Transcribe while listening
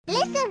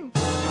awesome!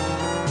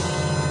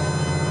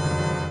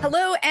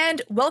 Hello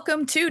and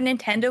welcome to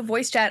Nintendo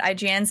Voice Chat,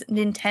 IGN's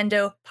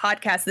Nintendo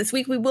podcast. This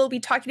week we will be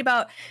talking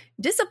about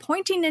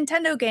disappointing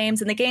Nintendo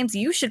games and the games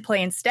you should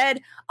play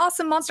instead,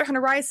 awesome Monster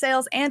Hunter Rise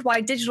sales, and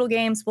why digital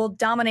games will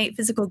dominate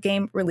physical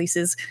game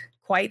releases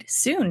quite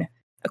soon,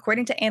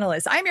 according to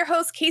analysts. I'm your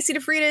host, Casey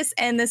DeFreitas,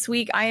 and this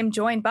week I am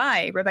joined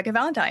by Rebecca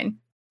Valentine.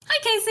 Hi,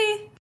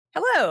 Casey.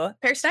 Hello,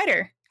 Per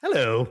Snyder.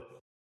 Hello.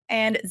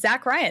 And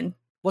Zach Ryan.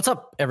 What's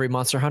up, every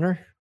Monster Hunter?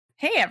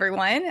 Hey,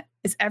 everyone.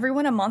 Is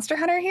everyone a Monster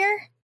Hunter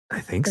here? I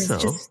think so.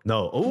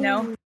 No.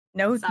 Oh.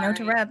 No Sorry.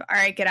 to Reb. All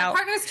right, get out.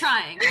 Partner's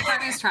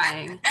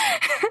trying.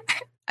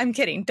 I'm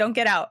kidding. Don't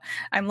get out.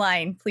 I'm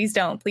lying. Please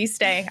don't. Please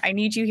stay. I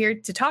need you here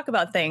to talk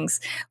about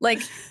things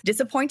like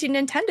disappointing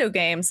Nintendo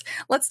games.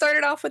 Let's start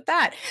it off with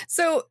that.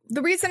 So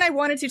the reason I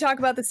wanted to talk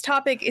about this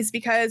topic is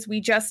because we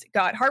just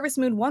got Harvest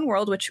Moon One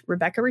World, which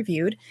Rebecca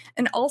reviewed,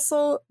 and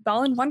also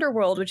Balan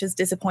Wonderworld, which has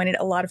disappointed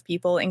a lot of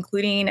people,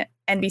 including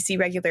NBC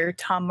regular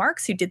Tom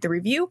Marks, who did the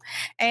review.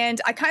 And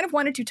I kind of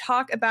wanted to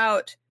talk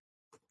about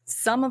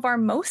some of our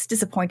most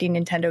disappointing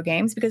Nintendo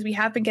games, because we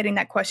have been getting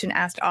that question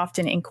asked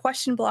often in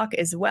Question Block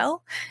as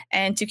well.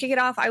 And to kick it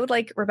off, I would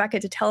like Rebecca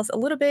to tell us a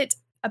little bit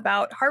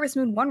about Harvest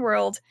Moon One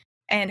World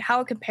and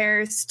how it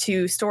compares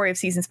to Story of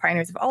Seasons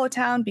Pioneers of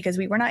Olive because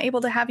we were not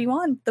able to have you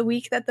on the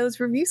week that those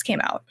reviews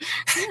came out.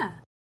 Yeah.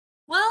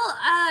 Well,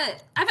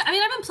 I've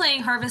been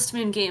playing Harvest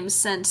Moon games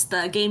since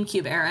the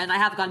GameCube era, and I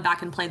have gone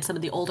back and played some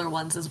of the older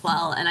ones as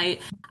well. And I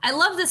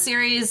love the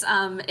series.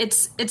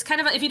 It's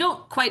kind of if you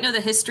don't quite know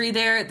the history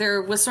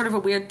there was sort of a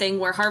weird thing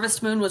where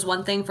Harvest Moon was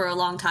one thing for a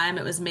long time.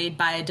 It was made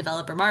by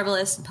developer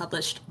Marvelous and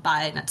published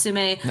by Natsume.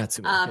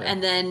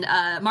 And then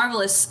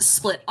Marvelous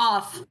split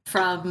off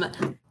from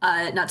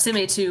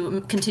Natsume to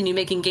continue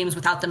making games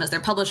without them as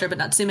their publisher, but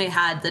Natsume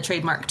had the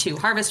trademark to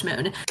Harvest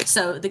Moon.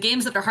 So the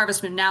games that are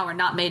Harvest Moon now are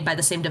not made by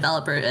the same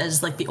developer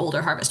as like the older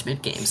Harvest Moon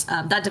games.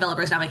 That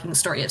developer is now making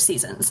Story of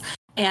Seasons.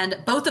 And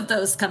both of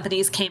those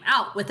companies came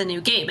out with a new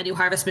game, a new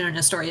Harvest Moon and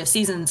a Story of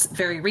Seasons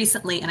very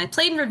recently, and I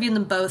played and reviewed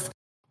them both.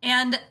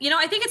 And,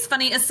 I think it's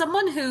funny, as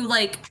someone who,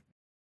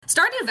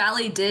 Stardew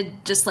Valley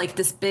did just,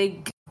 this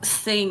big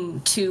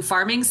thing to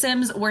farming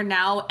sims where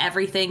now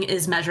everything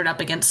is measured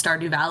up against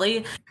Stardew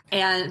Valley,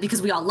 and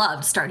because we all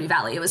loved Stardew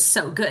Valley. It was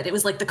so good. It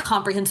was, the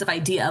comprehensive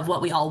idea of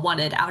what we all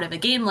wanted out of a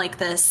game like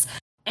this.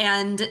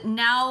 And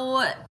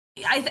now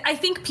I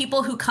think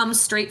people who come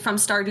straight from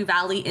Stardew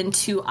Valley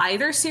into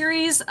either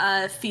series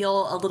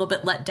feel a little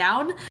bit let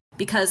down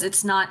because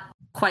it's not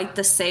quite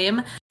the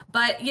same.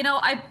 But,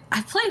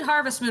 I played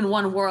Harvest Moon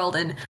One World,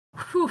 and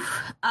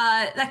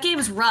that game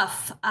is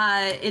rough.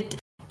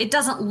 It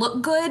doesn't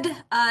look good.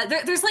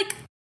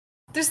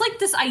 There's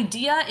this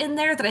idea in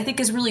there that I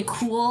think is really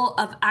cool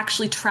of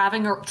actually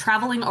traveling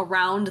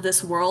around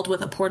this world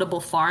with a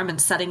portable farm and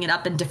setting it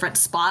up in different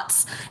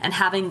spots and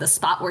having the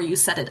spot where you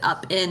set it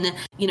up in,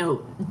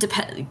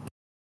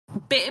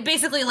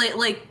 basically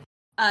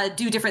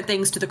do different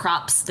things to the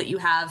crops that you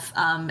have.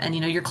 And,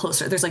 you're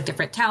closer. There's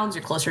different towns.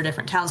 You're closer to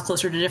different towns,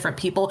 closer to different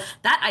people.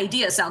 That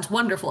idea sounds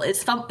wonderful.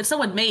 If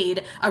someone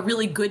made a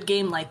really good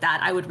game like that,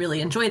 I would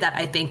really enjoy that,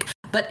 I think.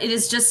 But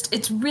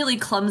it's really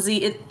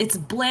clumsy. It's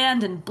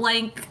bland and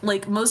blank.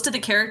 Most of the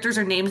characters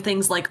are named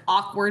things like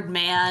Awkward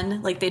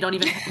Man. They don't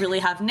even really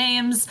have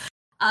names.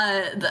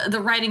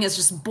 The writing is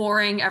just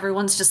boring.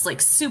 Everyone's just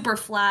super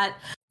flat.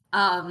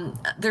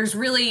 There's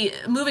really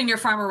moving your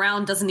farm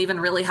around doesn't even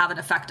really have an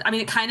effect. I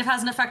mean, it kind of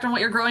has an effect on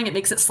what you're growing. It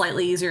makes it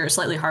slightly easier or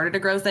slightly harder to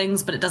grow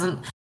things, but it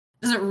doesn't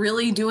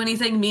really do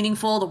anything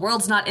meaningful. The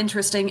world's not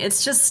interesting.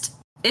 It's just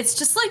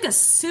a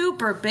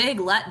super big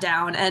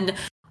letdown. And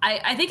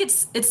I think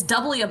it's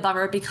doubly a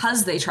bummer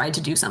because they tried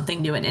to do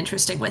something new and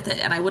interesting with it,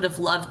 and I would have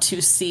loved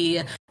to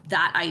see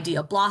that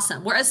idea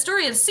blossom. Whereas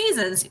Story of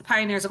Seasons,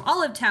 Pioneers of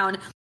Olive Town,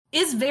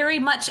 is very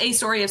much a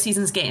Story of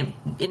Seasons game.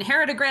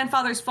 Inherit a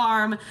grandfather's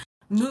farm,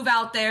 move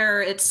out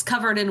there, it's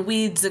covered in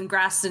weeds and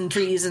grass and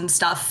trees and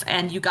stuff,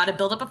 and you got to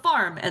build up a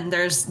farm. And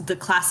there's the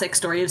classic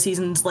Story of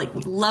Seasons,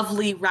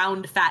 lovely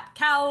round fat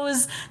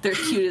cows. They're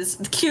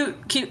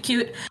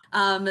cute.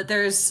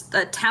 There's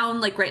a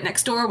town right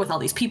next door with all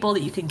these people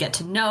that you can get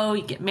to know,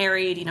 you get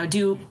married,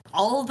 do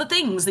all the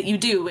things that you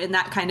do in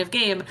that kind of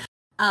game.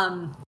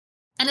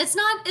 And it's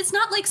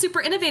not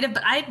super innovative,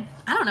 but I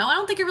don't know. I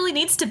don't think it really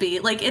needs to be.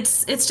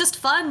 It's just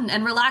fun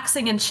and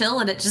relaxing and chill,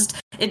 and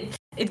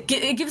it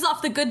gives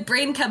off the good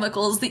brain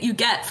chemicals that you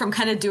get from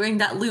kind of doing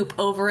that loop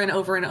over and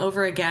over and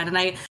over again. And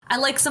I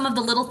like some of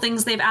the little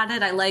things they've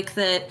added. I like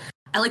that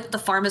the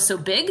farm is so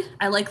big.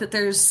 I like that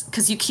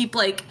because you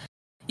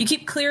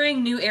keep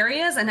clearing new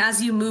areas, and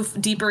as you move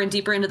deeper and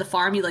deeper into the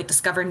farm, you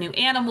discover new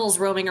animals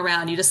roaming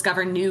around, you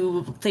discover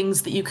new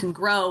things that you can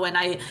grow. And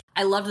I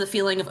loved the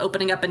feeling of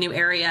opening up a new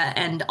area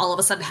and all of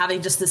a sudden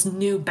having just this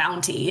new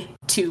bounty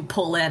to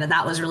pull in, and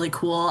that was really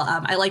cool.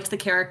 I liked the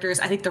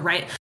characters. I think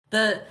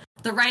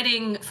the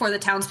writing for the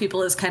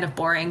townspeople is kind of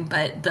boring,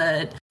 but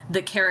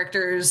the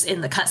characters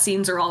in the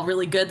cutscenes are all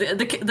really good.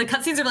 The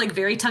cutscenes are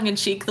very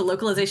tongue-in-cheek. The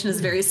localization is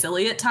very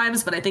silly at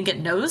times, but I think it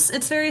knows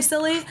it's very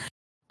silly.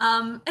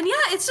 And yeah,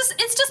 it's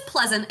just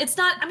pleasant. It's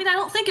not, I mean, I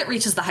don't think it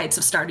reaches the heights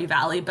of Stardew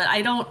Valley, but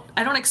I don't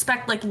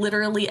expect like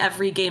literally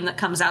every game that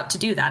comes out to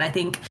do that. I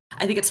think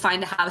it's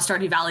fine to have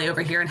Stardew Valley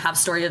over here and have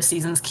Story of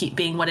Seasons keep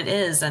being what it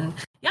is. And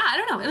yeah, I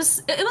don't know. It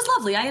was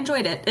lovely. I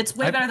enjoyed it. It's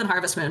way better than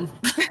Harvest Moon.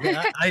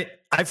 Yeah,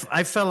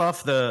 I fell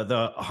off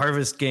the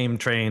Harvest game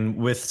train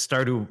with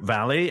Stardew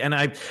Valley, and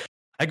I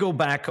go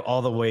back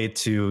all the way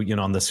to,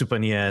 on the Super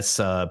NES,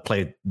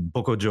 played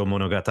Bokojo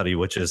Monogatari,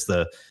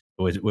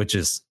 which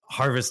is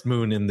Harvest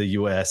Moon in the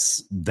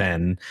US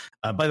then.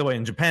 By the way,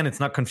 in Japan, it's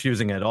not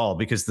confusing at all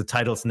because the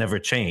titles never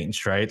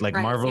changed, right? Like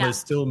Marvelous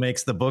still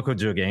makes the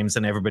Bokojo games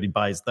and everybody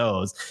buys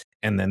those.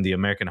 And then the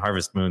American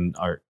Harvest Moon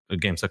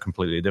games are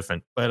completely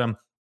different. But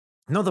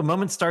no, the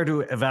moment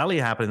Stardew Valley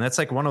happened, that's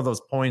like one of those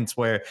points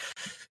where,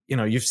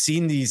 you've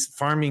seen these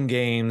farming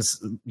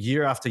games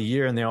year after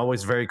year, and they're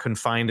always very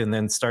confined. And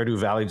then Stardew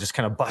Valley just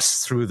kind of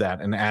busts through that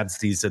and adds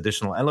these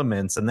additional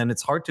elements. And then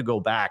it's hard to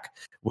go back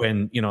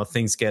when,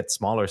 things get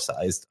smaller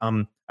sized.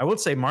 I would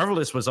say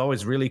Marvelous was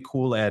always really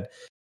cool at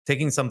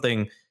taking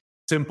something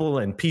simple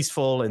and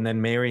peaceful and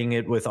then marrying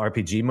it with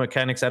RPG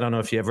mechanics. I don't know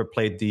if you ever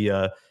played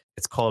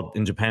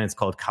in Japan, it's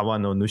called Kawa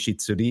no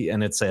Nushitsuri,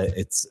 and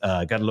it's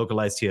got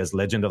localized here as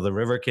Legend of the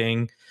River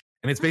King.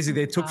 And it's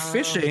basically they took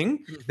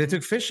fishing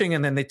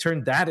and then they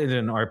turned that into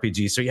an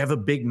RPG. So you have a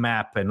big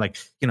map and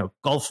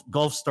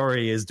Golf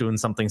Story is doing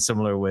something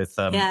similar with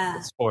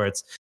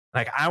sports.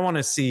 Like I want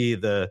to see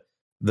the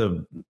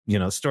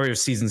Story of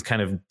Seasons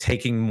kind of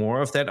taking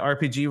more of that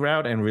RPG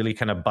route and really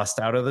kind of bust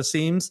out of the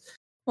seams.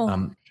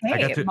 Well,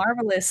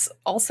 Marvelous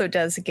also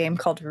does a game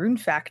called Rune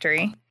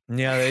Factory.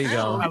 Yeah, there you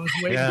go. I was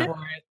waiting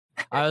for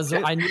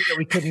it. I knew that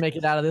we couldn't make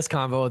it out of this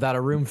convo without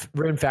a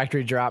Rune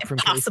Factory drop from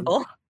Possible.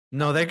 Casey.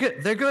 No, they're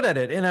good. They're good at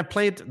it. And I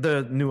played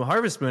the new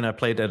Harvest Moon. I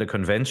played at a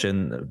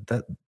convention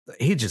that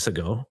ages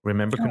ago.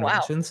 Remember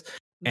conventions?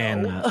 Wow.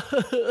 And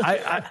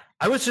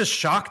I was just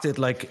shocked at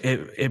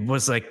it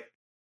was like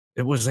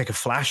a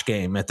Flash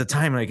game at the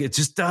time. Like it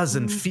just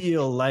doesn't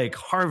feel like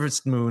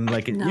Harvest Moon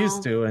like it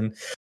used to. And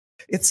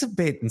it's a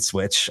bait and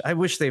switch. I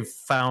wish they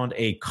found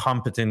a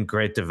competent,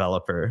 great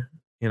developer.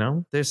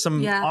 There's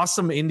some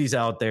awesome indies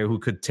out there who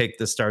could take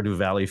the Stardew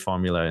Valley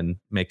formula and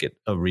make it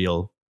a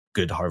real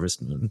good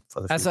Harvest Moon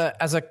for the future.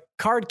 As a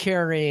card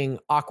carrying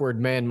awkward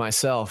man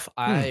myself,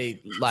 I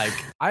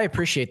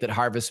appreciate that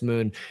Harvest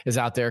Moon is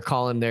out there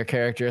calling their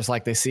characters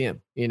like they see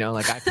him.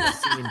 I feel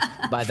seen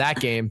by that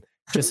game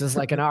just as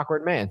like an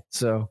awkward man.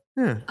 So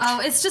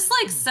it's just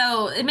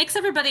so it makes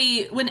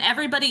everybody, when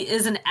everybody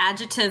is an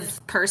adjective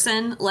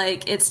person,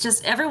 it's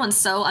just everyone's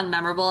so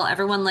unmemorable.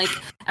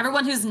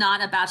 Everyone who's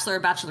not a bachelor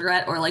or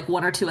bachelorette or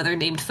one or two other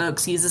named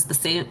folks uses the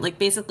same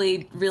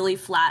basically really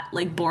flat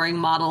boring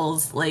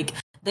models.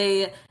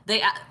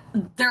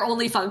 Their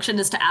only function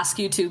is to ask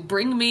you to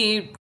bring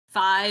me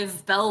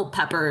 5 bell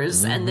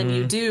peppers, and then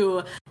you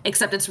do,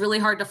 except it's really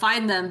hard to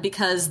find them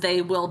because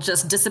they will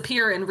just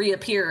disappear and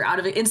reappear out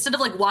of it. Instead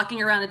of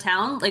walking around a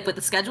town with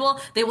the schedule,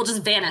 they will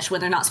just vanish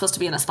when they're not supposed to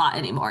be in a spot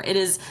anymore. It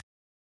is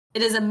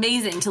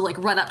amazing to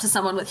run up to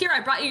someone with, here, I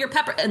brought you your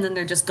pepper, and then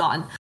they're just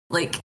gone.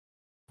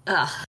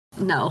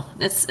 No,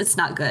 it's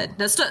not good.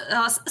 No,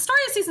 Story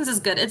of Seasons is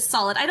good. It's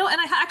solid. I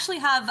actually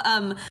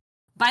have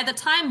by the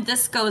time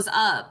this goes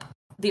up,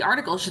 the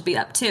article should be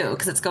up too,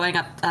 because it's going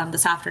up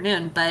this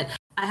afternoon. But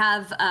I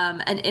have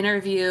an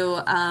interview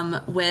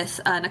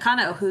with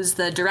Nakano, who's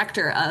the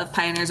director of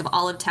Pioneers of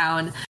Olive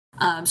Town,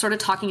 sort of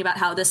talking about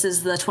how this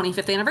is the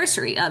 25th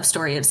anniversary of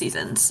Story of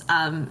Seasons,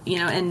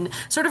 and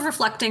sort of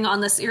reflecting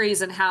on the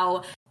series and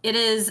how it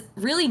is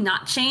really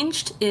not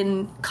changed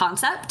in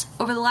concept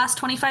over the last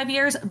 25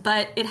 years,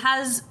 but it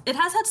has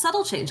had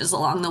subtle changes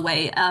along the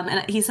way.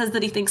 And he says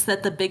that he thinks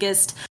that the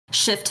biggest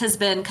shift has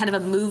been kind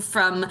of a move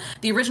from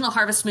the original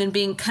Harvest Moon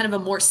being kind of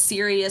a more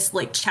serious,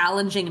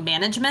 challenging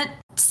management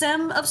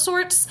sim of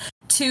sorts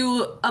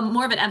to a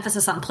more of an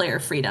emphasis on player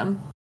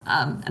freedom.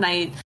 And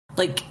I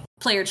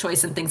player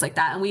choice and things like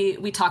that. And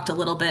we talked a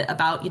little bit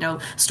about,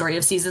 Story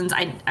of Seasons.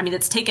 I mean,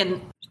 it's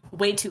taken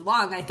way too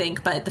long, I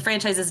think, but the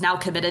franchise is now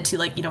committed to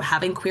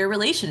having queer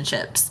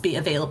relationships be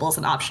available as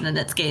an option in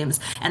its games,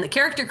 and the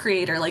character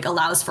creator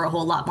allows for a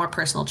whole lot more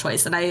personal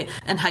choice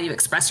and how you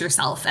express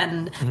yourself.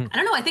 And I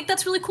don't know, I think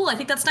that's really cool. I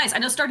think that's nice. I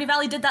know Stardew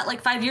Valley did that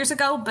 5 years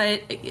ago,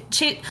 but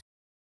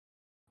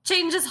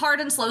change is hard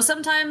and slow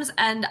sometimes,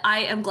 and I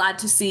am glad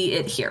to see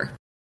it here.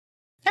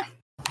 Yeah,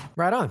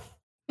 right on.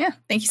 Yeah,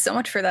 thank you so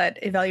much for that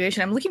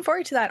evaluation. I'm looking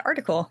forward to that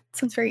article. It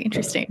sounds very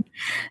interesting.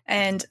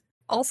 And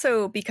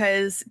also,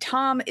 because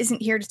Tom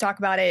isn't here to talk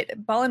about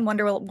it, Balan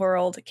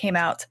Wonderworld came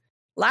out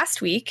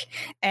last week,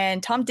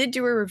 and Tom did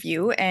do a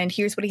review, and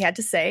here's what he had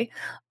to say.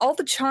 All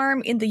the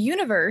charm in the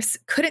universe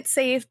couldn't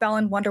save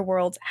Balan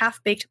Wonderworld's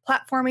half-baked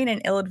platforming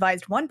and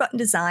ill-advised one-button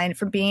design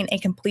from being a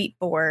complete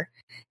bore,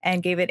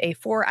 and gave it a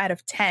 4 out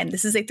of 10.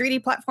 This is a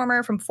 3D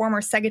platformer from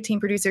former Sega team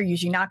producer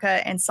Yuji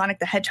Naka and Sonic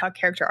the Hedgehog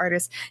character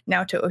artist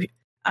Naoto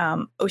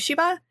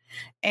Oshiba.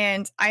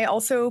 And I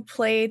also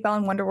played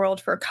Balan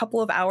Wonderworld for a couple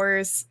of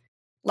hours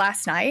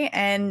last night,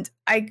 and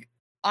I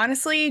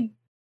honestly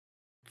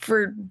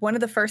for one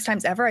of the first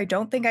times ever, I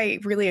don't think I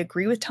really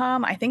agree with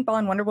Tom. I think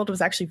Balan Wonderworld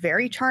was actually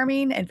very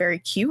charming and very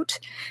cute.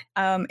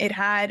 It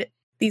had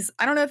these,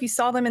 I don't know if you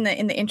saw them in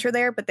the intro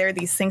there, but there are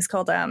these things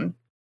called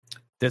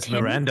There's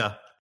Miranda.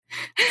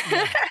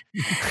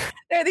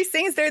 there are these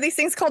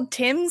things called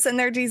Tims, and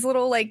they're these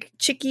little like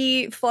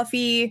chicky,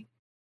 fluffy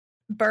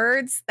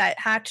birds that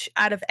hatch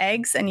out of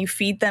eggs, and you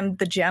feed them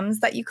the gems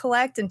that you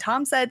collect. And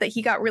Tom said that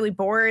he got really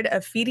bored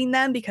of feeding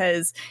them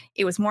because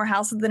it was more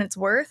hassle than it's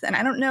worth. And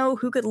I don't know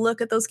who could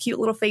look at those cute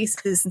little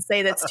faces and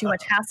say that's too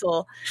much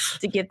hassle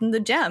to give them the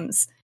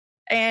gems.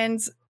 And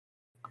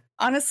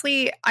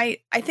honestly, I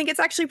think it's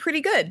actually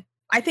pretty good.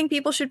 I think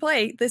people should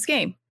play this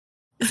game.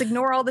 Just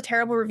ignore all the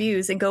terrible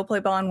reviews and go play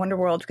Balan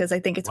Wonderworld, because I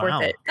think it's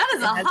worth it. That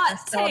is a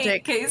hot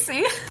take,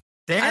 Casey.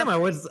 Damn, I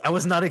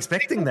was not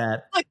expecting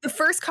that. Like, the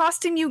first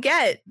costume you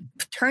get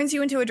turns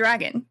you into a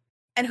dragon.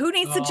 And who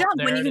needs to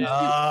jump when you can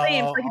play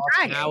him like a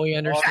dragon? Now we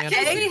understand.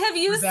 Casey, have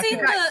you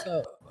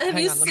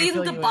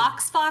seen the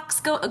box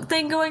fox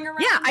thing going around?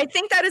 Yeah, I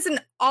think that is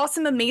an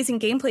awesome, amazing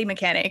gameplay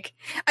mechanic.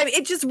 I mean,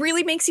 it just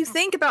really makes you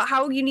think about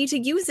how you need to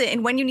use it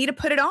and when you need to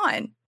put it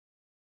on.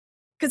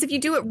 Because if you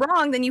do it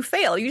wrong, then you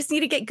fail. You just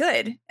need to get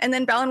good, and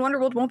then Balan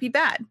Wonderworld won't be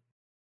bad.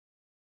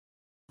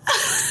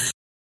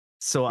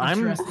 So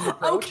I'm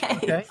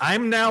okay.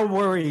 I'm now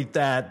worried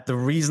that the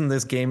reason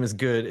this game is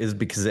good is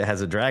because it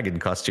has a dragon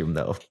costume,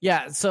 though.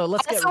 Yeah, so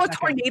let's also get a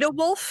tornado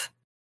wolf.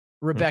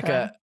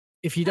 Rebecca,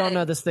 if you don't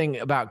know this thing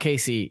about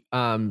Casey,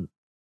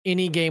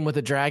 any game with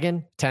a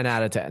dragon, 10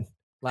 out of 10.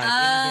 Like any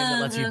game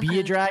that lets you be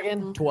a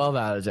dragon, 12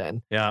 out of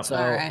 10. Yeah. So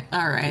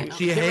all right.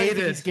 She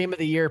hated these Game of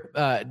the Year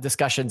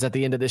discussions at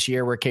the end of this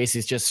year where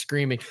Casey's just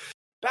screaming,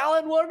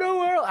 Balan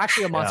Wonderworld.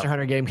 Actually, a Monster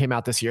Hunter game came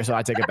out this year, so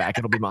I take it back.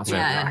 It'll be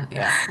Monster Hunter.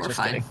 Yeah, we're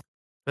fine. Kidding.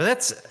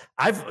 But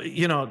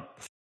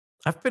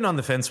I've been on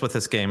the fence with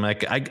this game.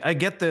 Like I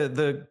get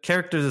the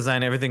character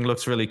design, everything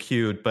looks really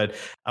cute, but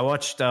I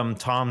watched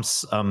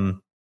Tom's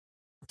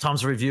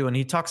review, and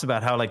he talks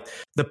about how like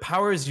the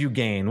powers you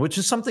gain, which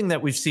is something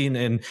that we've seen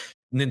in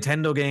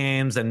Nintendo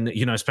games and,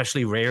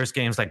 especially Rare's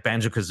games like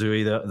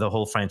Banjo-Kazooie, the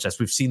whole franchise.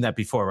 We've seen that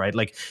before, right?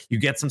 Like you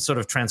get some sort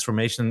of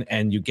transformation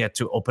and you get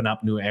to open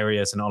up new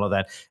areas and all of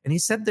that. And he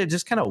said they're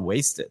just kind of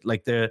wasted.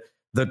 Like the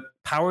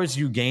powers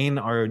you gain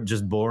are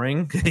just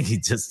boring. He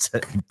just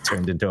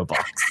turned into a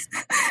box.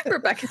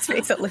 Rebecca's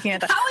face at looking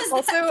at that. How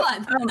is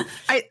that fun?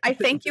 I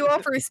thank you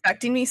all for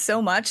respecting me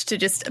so much to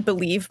just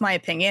believe my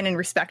opinion and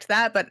respect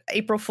that. But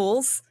April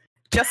Fools,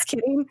 just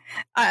kidding.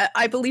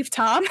 I believe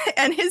Tom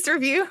and his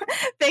review.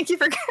 Thank you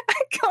for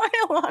going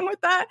along with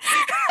that.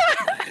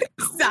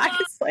 Zach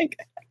is like...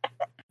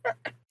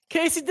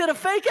 Casey did a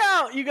fake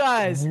out, you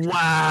guys.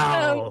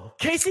 Wow.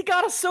 Casey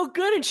got us so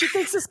good, and she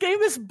thinks this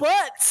game is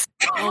butts.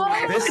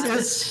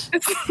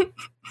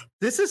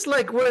 This is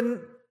like when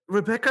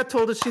Rebecca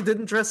told us she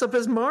didn't dress up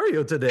as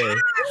Mario today.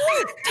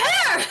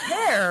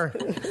 Hair.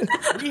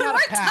 We had a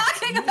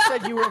pact. You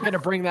said you weren't going to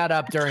bring that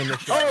up during the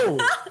show. Oh,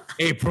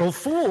 April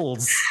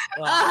Fools.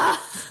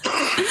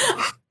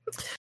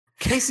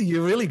 Casey,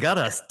 you really got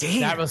us.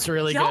 Damn. That was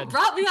really Y'all good.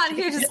 brought me on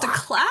here just to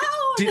clown.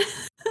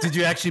 Did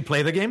you actually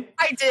play the game?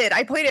 I did.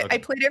 I played it. Okay. I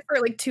played it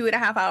for like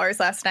 2.5 hours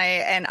last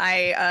night, and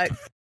I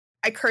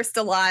cursed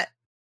a lot.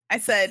 I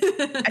said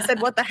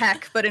what the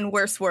heck, but in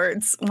worse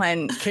words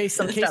when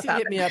Casey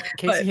hit me up.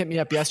 Casey hit me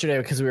up yesterday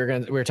because we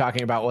were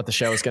talking about what the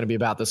show was going to be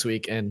about this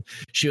week, and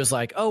she was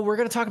like, "Oh, we're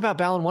going to talk about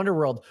Balan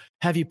Wonderworld.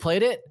 Have you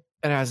played it?"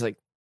 And I was like,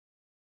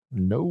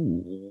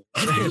 "No."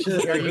 She's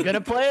like, "Are you going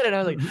to play it?" And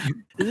I was like,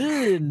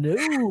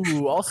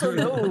 "No." Also,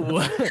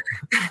 no.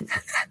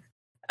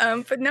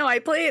 But no, I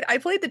played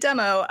the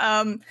demo.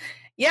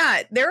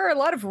 Yeah, there are a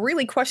lot of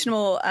really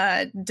questionable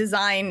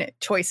design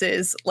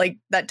choices, like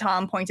that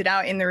Tom pointed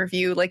out in the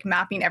review, like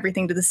mapping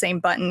everything to the same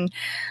button.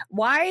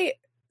 Why?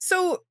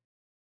 So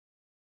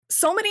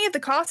many of the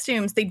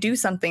costumes, they do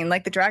something,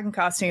 like the dragon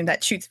costume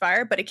that shoots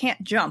fire, but it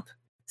can't jump.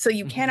 So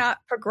you cannot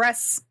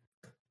progress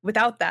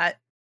without that.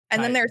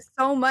 And then there's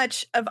so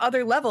much of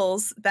other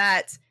levels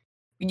that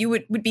you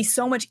would be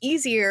so much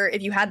easier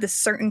if you had this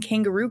certain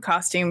kangaroo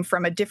costume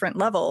from a different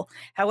level.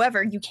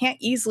 However, you can't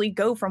easily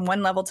go from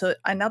one level to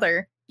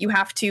another. You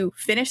have to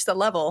finish the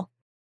level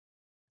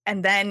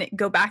and then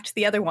go back to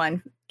the other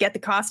one, get the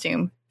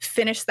costume,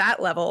 finish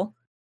that level,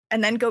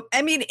 and then go.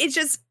 I mean,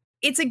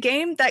 it's a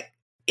game that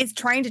is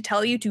trying to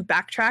tell you to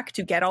backtrack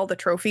to get all the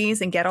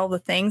trophies and get all the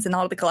things and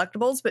all the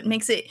collectibles, but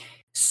makes it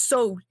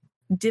so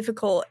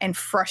difficult and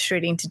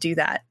frustrating to do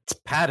that. It's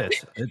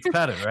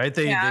padded, right?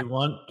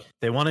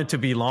 They want it to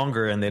be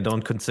longer, and they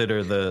don't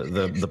consider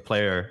the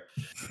player.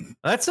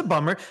 That's a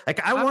bummer.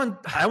 Like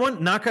I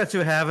want Naka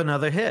to have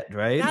another hit,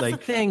 right? That's like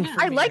the thing.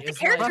 I like the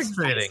character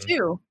designs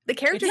too. The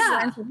character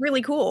designs are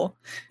really cool.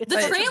 The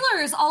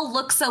trailers all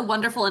look so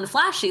wonderful and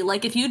flashy.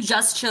 Like if you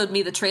just showed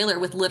me the trailer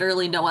with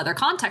literally no other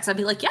context, I'd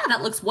be like, yeah,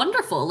 that looks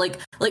wonderful. Like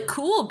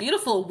cool,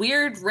 beautiful,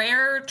 weird,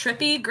 rare,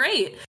 trippy,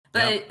 great.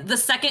 But the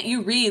second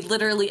you read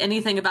literally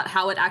anything about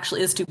how it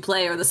actually is to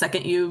play, or the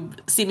second you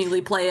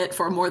seemingly play it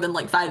for more than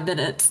like 5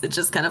 minutes, it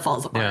just kind of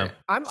falls apart.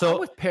 I'm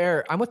with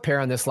Pear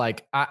on this.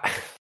 Like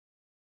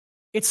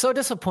It's so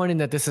disappointing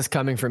that this is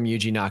coming from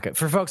Yuji Naka.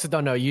 For folks that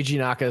don't know, Yuji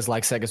Naka is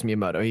like Sega's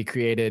Miyamoto. He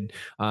created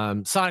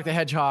Sonic the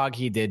Hedgehog.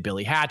 He did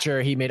Billy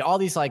Hatcher. He made all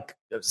these like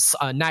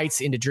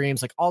Nights into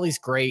Dreams, like all these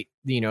great,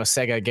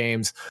 Sega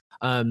games.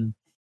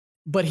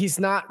 But he's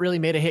not really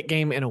made a hit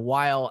game in a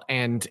while.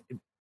 And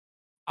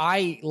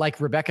I, like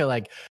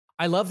Rebecca,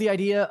 I love the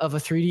idea of a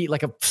 3D,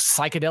 like a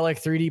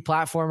psychedelic 3D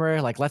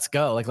platformer. Like, let's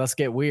go. Like, let's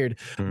get weird.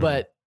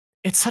 But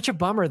it's such a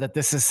bummer that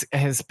this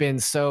has been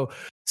so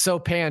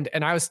panned.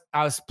 And I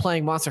was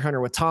playing Monster Hunter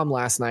with Tom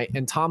last night,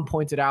 and Tom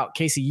pointed out,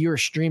 Casey, you were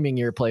streaming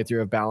your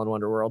playthrough of Balan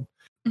Wonderworld,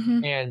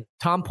 and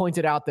Tom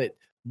pointed out that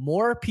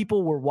more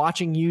people were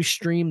watching you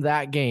stream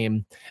that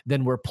game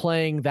than were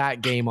playing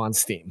that game on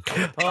Steam.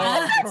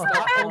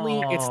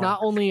 It's not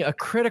only a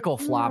critical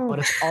flop, but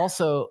it's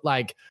also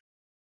like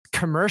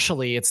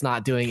commercially, it's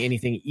not doing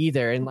anything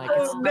either. And like,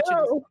 it's such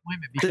a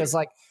disappointment because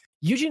like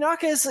Yuji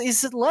Naka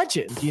is a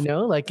legend,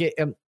 like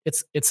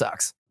it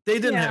sucks. They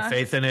didn't have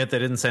faith in it. They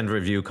didn't send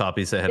review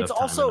copies ahead of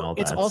time.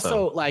 It's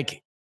also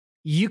like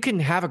you can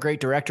have a great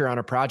director on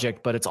a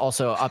project, but it's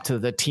also up to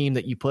the team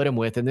that you put him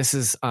with. And this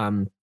is,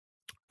 I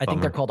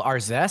think they're called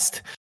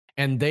Arzest,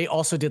 and they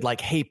also did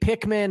like Hey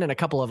Pikmin and a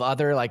couple of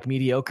other like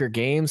mediocre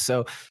games.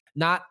 So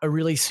not a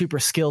really super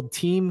skilled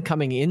team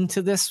coming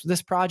into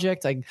this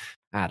project. Like,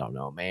 I don't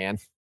know, man.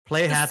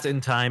 Play Hat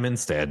in Time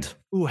instead.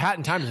 Ooh, Hat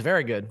in Time is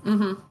very good.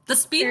 The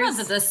speedruns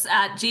of this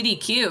at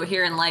GDQ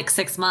here in like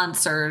 6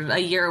 months or a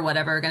year or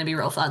whatever are going to be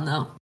real fun,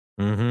 though.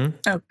 Oh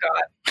God,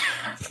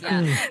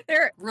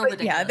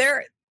 yeah,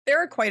 there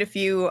are quite a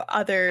few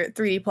other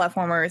 3D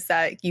platformers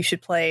that you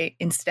should play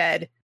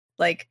instead,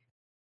 like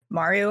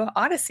Mario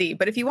Odyssey.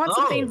 But if you want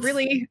something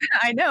really,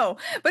 I know.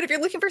 But if you're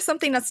looking for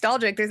something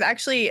nostalgic, there's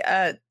actually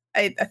a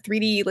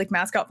 3D like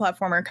mascot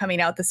platformer coming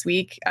out this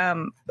week.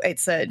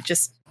 It's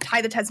just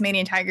Ty the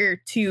Tasmanian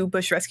Tiger 2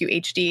 Bush Rescue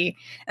HD,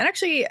 and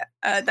actually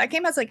that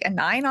game has like a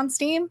 9 on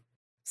Steam.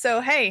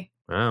 So hey,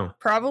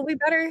 probably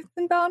better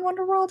than Balan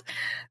Wonderworld.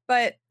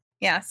 But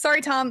yeah,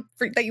 sorry Tom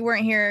that you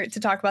weren't here to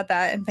talk about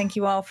that, and thank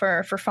you all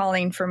for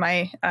falling for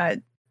my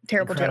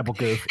terrible Incredible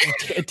joke.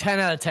 goof. 10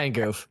 out of 10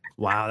 goof.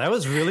 Wow, that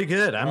was really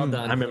good. Well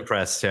I'm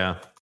impressed. Yeah,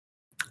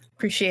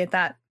 appreciate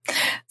that.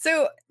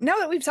 So now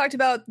that we've talked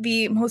about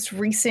the most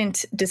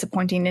recent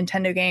disappointing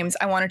Nintendo games,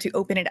 I wanted to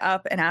open it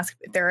up and ask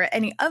if there are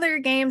any other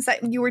games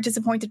that you were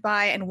disappointed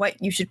by and what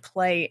you should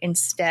play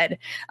instead.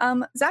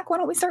 Zach, why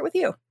don't we start with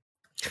you?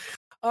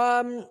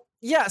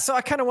 Yeah, so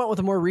I kind of went with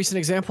a more recent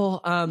example.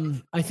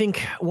 I think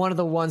one of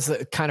the ones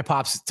that kind of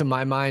pops to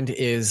my mind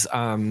is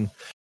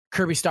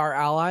Kirby Star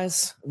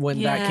Allies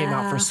when that came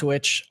out for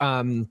Switch.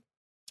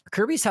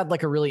 Kirby's had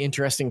like a really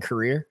interesting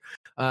career.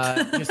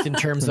 Just in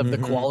terms of the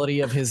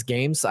quality of his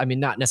games. I mean,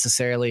 not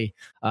necessarily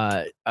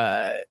Kirby's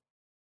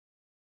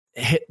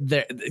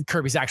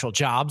actual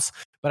jobs,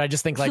 but I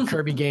just think like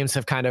Kirby games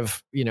have kind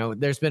of,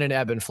 there's been an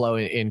ebb and flow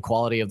in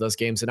quality of those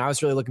games. And I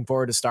was really looking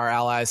forward to Star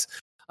Allies.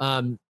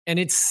 And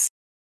it's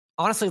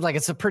honestly like,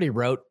 it's a pretty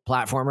rote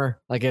platformer.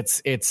 Like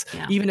it's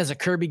even as a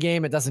Kirby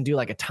game, it doesn't do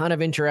like a ton of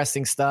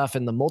interesting stuff.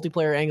 And the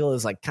multiplayer angle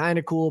is like kind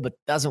of cool, but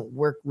doesn't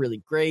work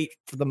really great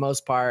for the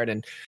most part.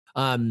 And,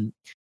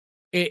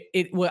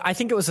 I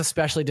think it was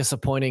especially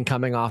disappointing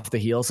coming off the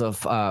heels of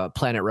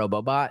Planet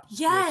Robobot.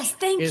 Yes,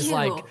 thank you.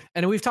 Like,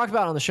 and we've talked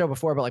about it on the show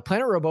before, but like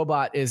Planet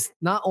Robobot is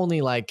not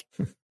only like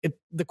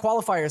the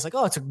qualifier is like,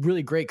 oh, it's a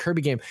really great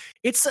Kirby game.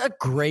 It's a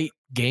great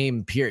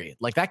game, period.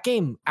 Like that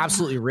game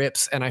absolutely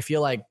rips, and I feel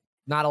like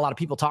not a lot of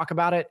people talk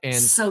about it. And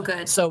so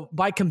good. So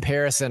by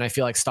comparison, I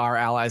feel like Star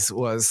Allies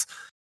was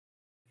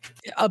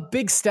a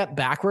big step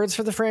backwards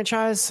for the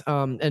franchise.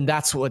 And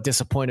that's what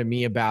disappointed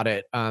me about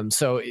it.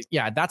 So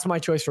yeah, that's my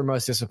choice for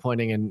most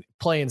disappointing, and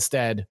play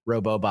instead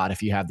Robobot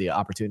if you have the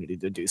opportunity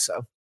to do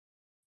so.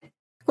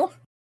 Cool.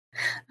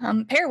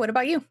 Pear, what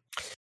about you?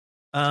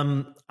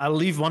 I'll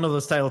leave one of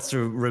those titles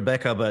to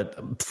Rebecca,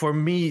 but for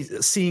me,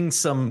 seeing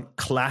some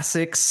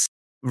classics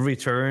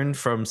return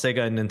from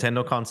Sega and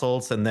Nintendo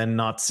consoles and then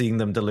not seeing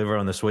them deliver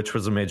on the Switch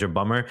was a major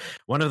bummer.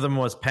 One of them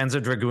was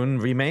Panzer Dragoon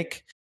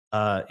Remake.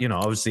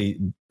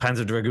 Obviously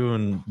Panzer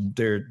Dragoon,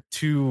 there are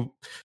two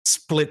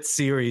split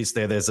series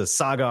there. There's a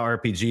Saga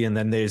RPG, and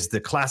then there's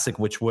the classic,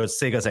 which was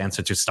Sega's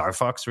answer to Star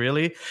Fox,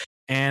 really.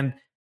 And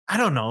I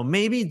don't know,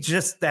 maybe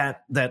just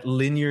that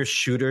linear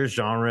shooter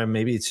genre,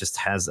 maybe it just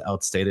has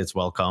outstayed its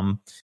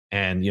welcome.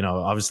 And,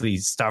 obviously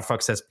Star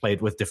Fox has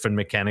played with different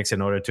mechanics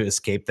in order to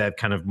escape that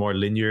kind of more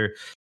linear,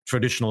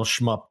 traditional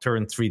shmup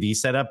turn 3D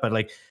setup. But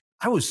like,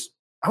 I was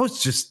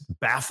just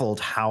baffled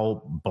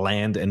how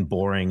bland and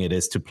boring it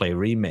is to play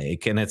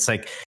Remake. And it's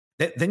like,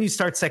 then you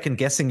start second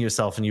guessing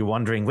yourself and you're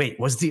wondering, wait,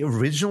 was the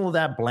original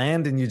that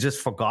bland and you just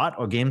forgot,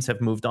 or games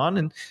have moved on?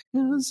 And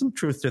there's some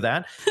truth to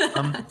that.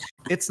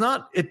 It's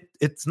not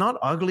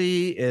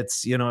ugly.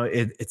 It's,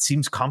 it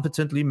seems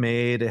competently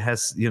made. It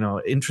has,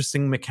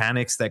 interesting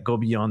mechanics that go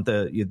beyond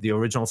the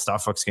original Star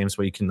Fox games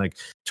where you can like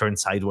turn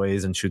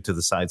sideways and shoot to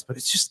the sides, but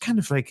it's just kind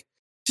of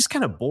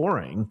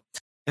boring.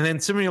 And then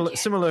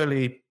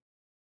similarly,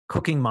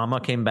 Cooking Mama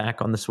came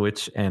back on the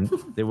Switch, and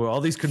there were all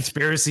these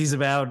conspiracies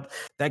about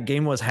that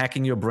game was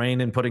hacking your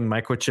brain and putting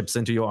microchips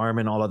into your arm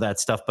and all of that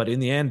stuff. But in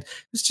the end,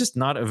 it's just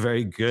not a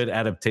very good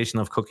adaptation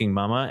of Cooking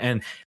Mama.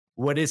 And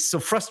what is so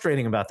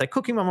frustrating about that,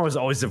 Cooking Mama was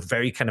always a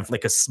very kind of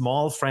like a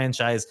small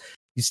franchise.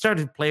 You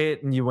started to play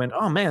it and you went,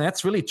 oh man,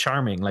 that's really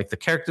charming. Like the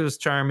character was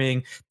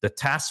charming, the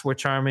tasks were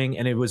charming,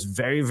 and it was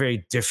very,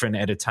 very different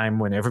at a time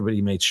when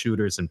everybody made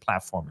shooters and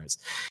platformers.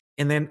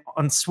 And then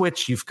on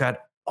Switch, you've got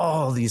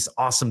all these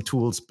awesome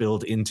tools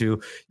built into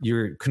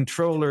your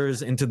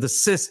controllers, into the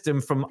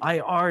system, from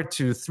IR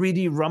to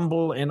 3D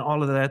Rumble and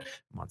all of that.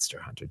 Monster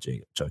Hunter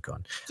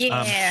Joy-Con.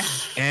 Yeah.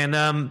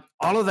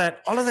 All of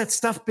that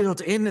stuff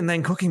built in. And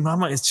then Cooking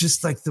Mama is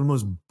just like the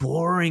most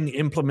boring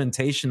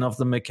implementation of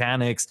the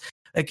mechanics.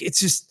 Like it's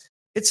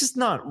just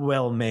not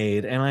well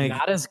made. And like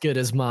not as good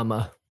as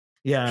Mama.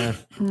 Yeah,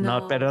 No.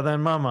 not better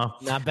than Mama.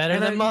 Not better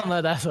than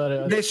Mama. That's what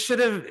it was. They should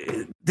have.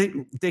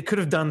 They could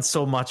have done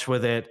so much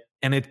with it,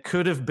 and it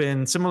could have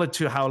been similar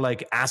to how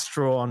like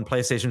Astro on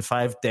PlayStation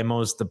 5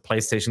 demos the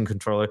PlayStation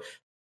controller.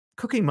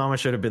 Cooking Mama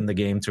should have been the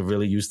game to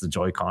really use the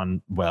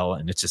Joy-Con well,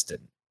 and it just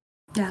didn't.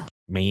 Yeah.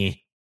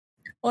 Me.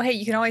 Well, hey,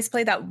 you can always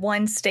play that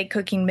one steak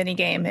cooking mini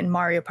game in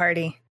Mario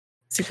Party.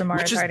 Super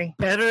Mario Which Party. is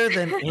better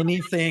than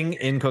anything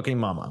in Cooking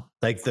Mama.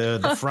 Like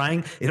the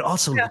frying, it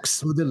also looks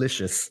so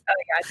delicious. Oh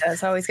yeah, it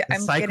does. Always get,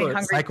 I'm getting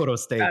hungry. Psycho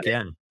steak,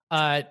 yeah.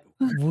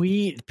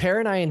 Pear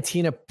and I and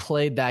Tina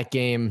played that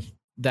game,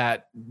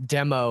 that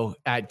demo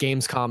at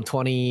Gamescom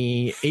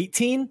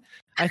 2018,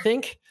 I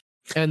think.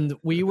 And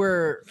we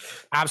were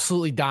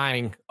absolutely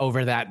dying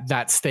over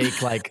that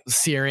steak, like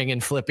searing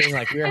and flipping.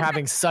 Like we were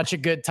having such a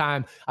good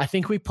time. I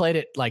think we played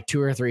it like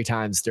 2 or 3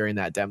 times during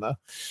that demo.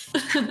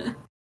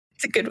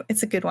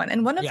 It's a good one.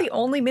 And one of the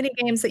only mini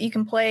games that you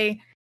can play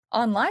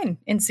online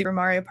in Super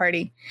Mario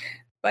Party.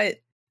 But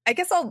I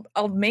guess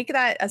I'll make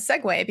that a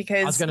segue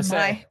because I was going to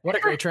say, what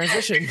a great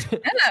transition.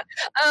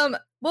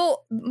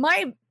 Well,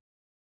 I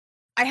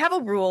have a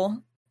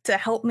rule to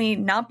help me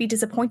not be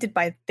disappointed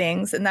by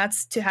things, and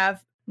that's to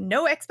have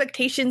no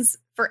expectations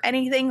for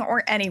anything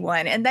or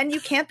anyone. And then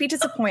you can't be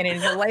disappointed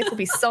and your life will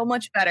be so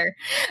much better.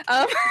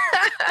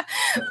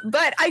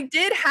 But I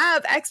did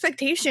have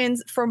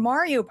expectations for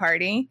Mario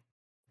Party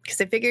because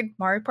I figured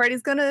Mario Party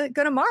is gonna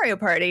Mario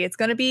Party. It's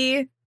gonna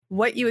be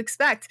what you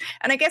expect.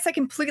 And I guess I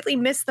completely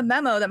missed the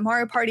memo that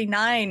Mario Party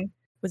 9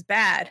 was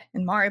bad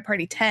and Mario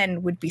Party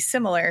 10 would be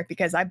similar,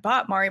 because I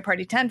bought Mario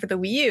Party 10 for the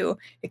Wii U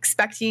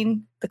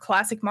expecting the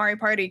classic Mario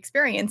Party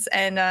experience.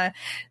 And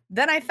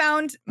then I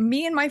found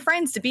me and my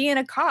friends to be in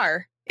a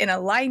car in a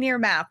linear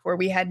map where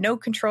we had no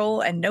control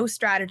and no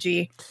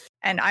strategy.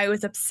 And I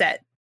was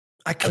upset.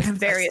 I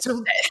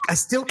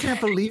still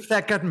can't believe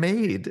that got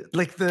made.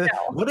 Like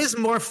what is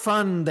more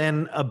fun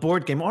than a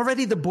board game?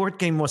 Already the board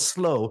game was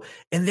slow,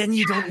 and then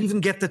you don't even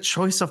get the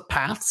choice of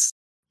paths.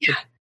 Yeah.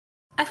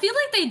 I feel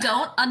like they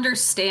don't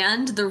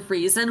understand the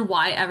reason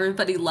why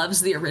everybody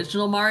loves the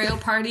original Mario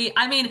Party.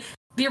 I mean,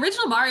 the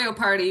original Mario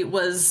Party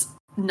was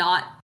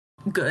not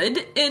good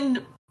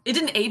it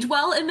didn't age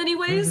well in many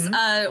ways.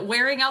 Mm-hmm.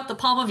 Wearing out the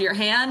palm of your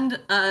hand,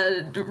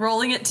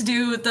 rolling it to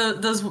do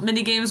those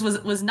mini games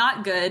was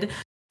not good.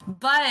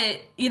 But,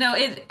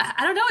 I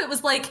don't know, it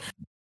was like,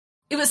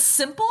 it was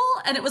simple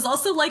and it was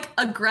also like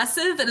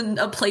aggressive in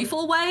a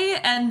playful way.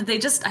 And I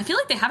feel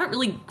like they haven't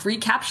really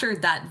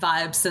recaptured that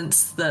vibe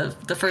since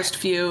the first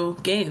few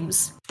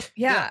games.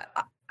 Yeah.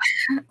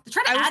 They're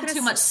trying to add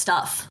too much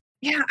stuff.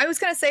 Yeah, I was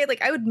going to say,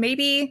 like, I would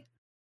maybe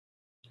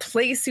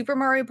play Super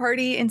Mario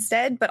Party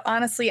instead. But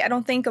honestly, I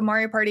don't think a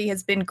Mario Party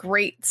has been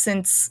great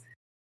since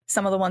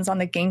some of the ones on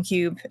the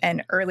GameCube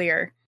and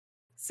earlier.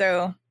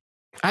 So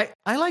I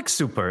like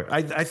Super.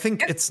 I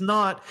think it's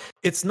not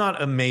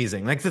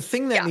amazing. Like the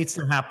thing that needs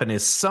to happen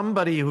is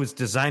somebody who's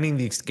designing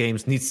these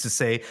games needs to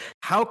say,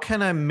 how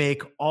can I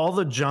make all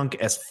the junk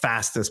as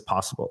fast as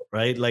possible?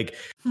 Right? Like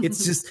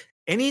it's just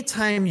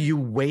anytime you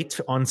wait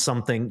on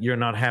something, you're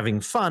not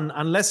having fun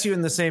unless you're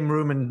in the same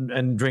room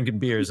and drinking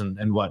beers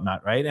and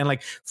whatnot. Right? And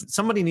like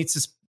somebody needs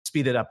to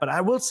speed it up. But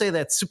I will say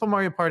that Super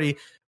Mario Party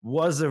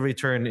was a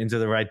return into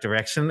the right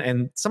direction,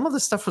 and some of the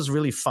stuff was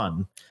really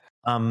fun.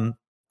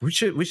 We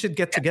should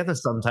get together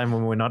sometime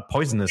when we're not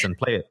poisonous and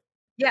play it.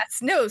 Yes,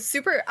 no,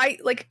 Super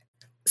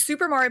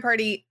Mario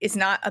Party is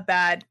not a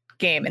bad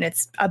game, and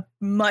it's a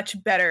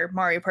much better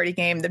Mario Party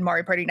game than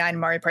Mario Party 9 and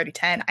Mario Party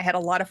 10. I had a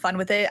lot of fun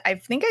with it. I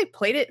think I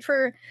played it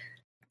for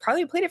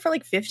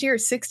like 50 or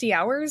 60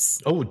 hours.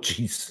 Oh,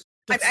 jeez.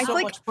 That's so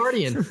much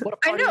partying. What a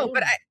party I know,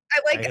 but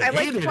I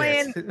like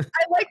playing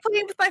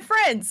with my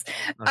friends.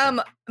 Okay.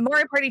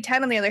 Mario Party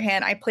 10, on the other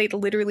hand, I played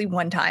literally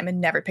one time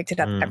and never picked it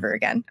up ever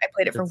again. I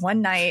played it for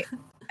one night.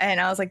 And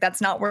I was like,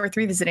 that's not worth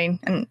revisiting.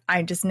 And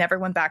I just never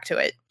went back to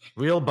it.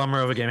 Real bummer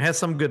of a game. It has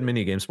some good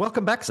mini games.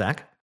 Welcome back,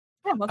 Zach.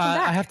 Yeah, welcome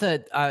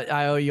back.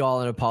 I owe you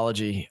all an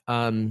apology.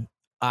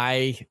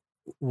 I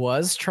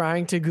was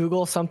trying to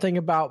Google something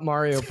about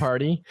Mario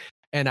Party,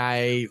 and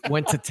I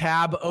went to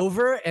tab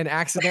over and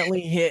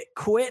accidentally hit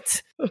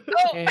quit.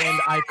 And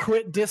I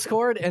quit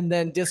Discord, and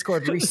then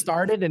Discord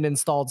restarted and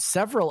installed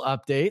several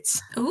updates.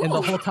 Ooh. And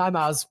the whole time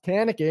I was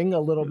panicking a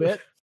little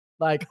bit.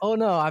 Like, oh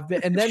no,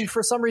 and then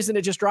for some reason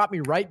it just dropped me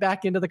right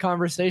back into the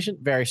conversation.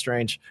 Very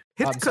strange.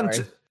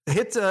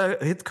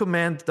 Hit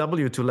Command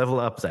W to level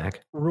up, Zach.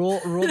 Rule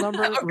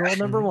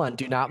number 1: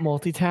 do not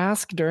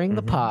multitask during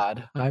the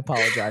pod. I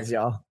apologize,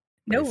 y'all.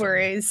 No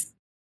worries.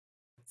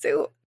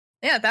 So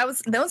yeah, that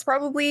was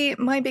probably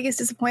my biggest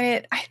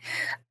disappointment.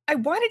 I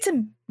wanted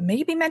to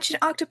maybe mention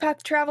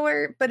Octopath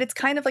Traveler, but it's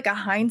kind of like a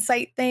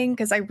hindsight thing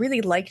because I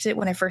really liked it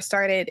when I first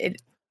started.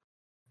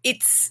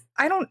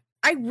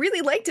 I really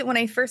liked it when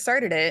I first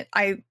started it.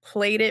 I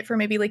played it for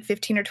maybe like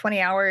 15 or 20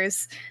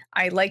 hours.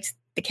 I liked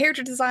the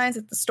character designs,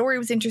 that the story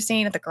was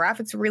interesting, that the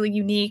graphics were really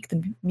unique,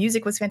 the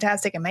music was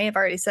fantastic. I may have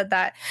already said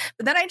that.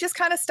 But then I just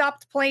kind of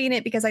stopped playing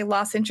it because I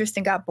lost interest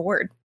and got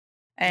bored.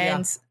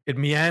 And it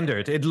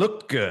meandered. It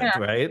looked good,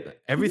 right?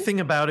 Everything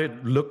about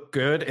it looked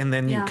good. And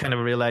then you kind of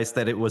realized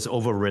that it was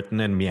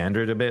overwritten and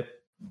meandered a bit.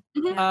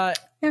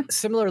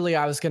 Similarly,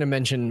 I was going to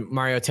mention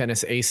Mario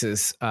Tennis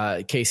Aces,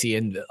 Casey,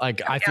 and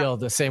like I feel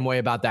the same way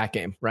about that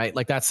game, right?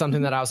 Like that's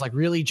something that I was like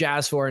really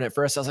jazzed for, and at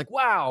first I was like,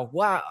 wow,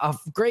 a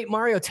great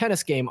Mario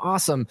Tennis game,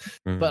 awesome.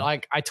 But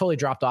like I totally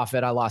dropped off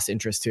it. I lost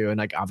interest too, and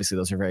like obviously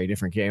those are very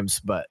different games.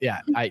 But yeah,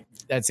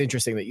 that's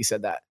interesting that you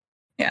said that.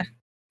 Yeah,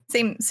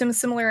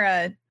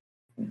 similar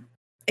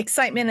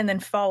excitement and then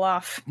fall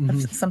off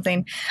of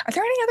something. Are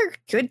there any other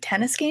good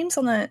tennis games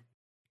on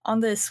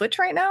the Switch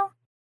right now?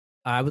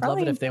 I would love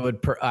it if they would.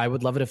 I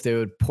would love it if they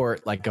would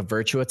port like a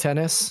Virtua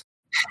Tennis.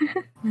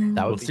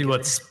 That would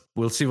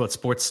we'll see what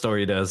Sports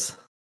Story does.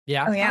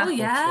 Yeah. Oh yeah.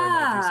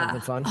 Might be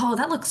something fun. Oh,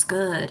 that looks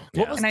good.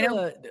 What was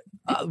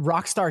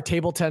Rockstar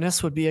Table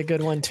Tennis would be a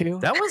good one too.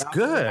 That was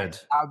good.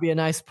 That would be a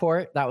nice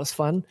port. That was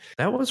fun.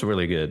 That was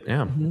really good.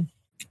 Yeah.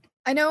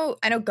 I know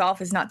golf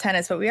is not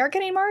tennis, but we are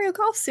getting Mario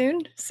Golf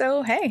soon.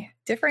 So hey,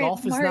 different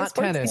golf is Mario not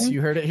sports tennis. game.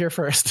 You heard it here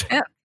first.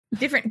 Yeah.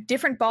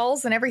 Different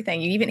balls and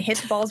everything. You even hit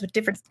the balls with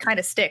different kind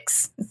of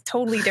sticks. It's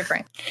totally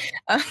different.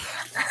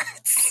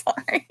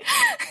 Sorry.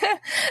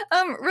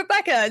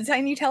 Rebecca,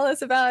 can you tell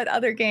us about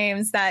other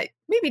games that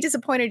maybe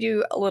disappointed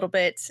you a little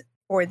bit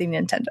for the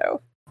Nintendo?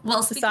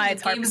 Well,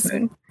 besides Harvest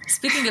Moon.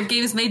 Speaking of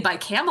games made by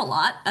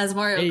Camelot, as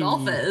Mario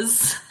Golf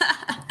is,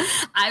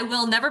 I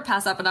will never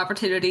pass up an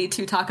opportunity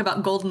to talk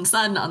about Golden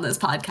Sun on this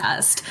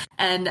podcast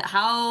and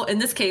how, in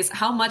this case,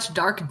 how much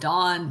Dark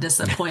Dawn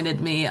disappointed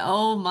me.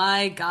 Oh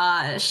my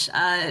gosh.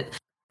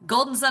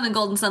 Golden Sun and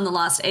Golden Sun: The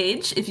Lost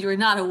Age, if you are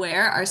not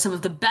aware, are some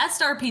of the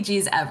best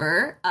RPGs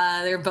ever.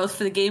 They're both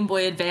for the Game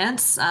Boy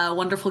Advance,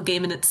 wonderful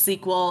game and its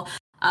sequel.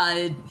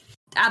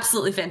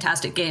 Absolutely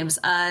fantastic games.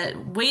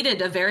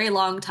 Waited a very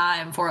long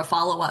time for a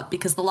follow-up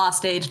because The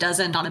Lost Age does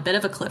end on a bit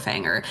of a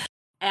cliffhanger.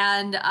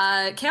 And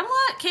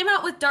Camelot came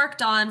out with Dark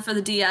Dawn for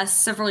the DS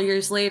several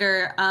years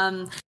later,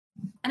 and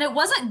it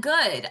wasn't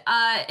good.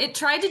 It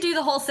tried to do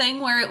the whole thing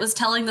where it was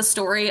telling the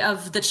story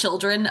of the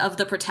children of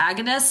the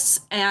protagonists,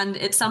 and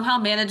it somehow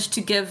managed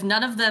to give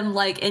none of them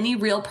like any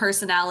real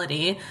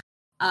personality.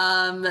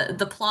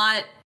 The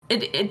plot...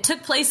 It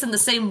took place in the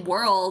same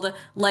world,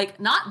 like,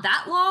 not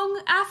that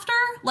long after.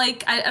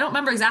 Like, I don't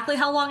remember exactly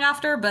how long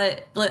after,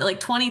 but,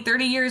 like 20,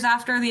 30 years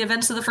after the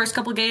events of the first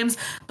couple games.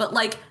 But,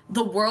 like,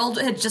 the world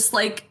had just,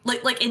 like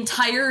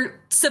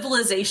entire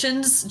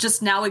civilizations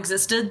just now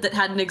existed that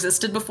hadn't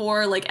existed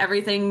before. Like,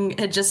 everything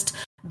had just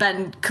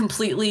been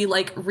completely,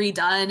 like,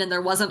 redone, and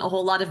there wasn't a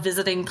whole lot of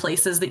visiting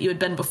places that you had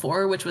been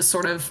before, which was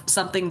sort of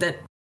something that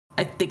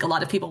I think a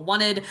lot of people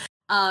wanted.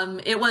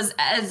 It was,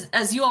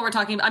 as you all were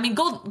talking about, I mean,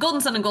 Golden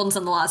Sun and Golden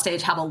Sun: The Lost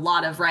Age have a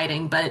lot of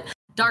writing, but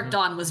Dark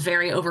Dawn was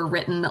very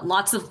overwritten.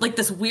 Lots of, like,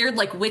 this weird,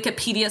 like,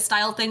 Wikipedia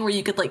style thing where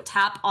you could, like,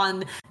 tap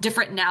on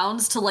different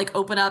nouns to, like,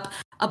 open up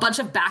a bunch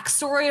of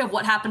backstory of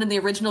what happened in the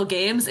original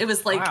games. It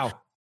was, like,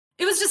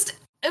 it was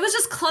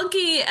just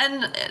clunky,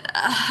 and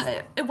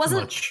it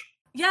wasn't... Much.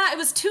 Yeah, it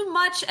was too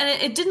much, and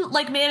it didn't,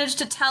 like, manage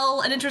to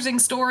tell an interesting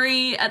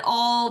story at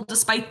all,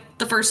 despite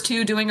the first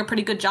two doing a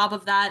pretty good job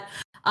of that.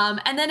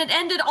 And then it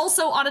ended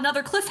also on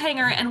another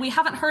cliffhanger, and we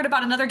haven't heard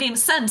about another game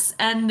since.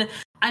 And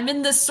I'm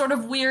in this sort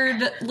of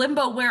weird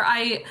limbo where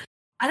I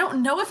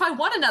don't know if I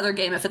want another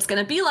game if it's going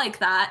to be like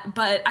that.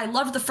 But I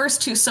loved the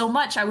first two so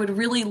much. I would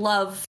really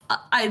love,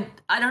 I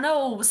don't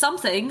know,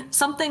 something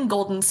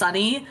Golden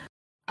Sunny.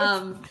 I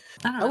don't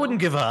know. I wouldn't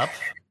give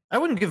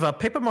up.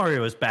 Paper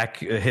Mario is back,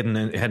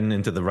 heading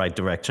into the right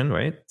direction,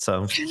 right?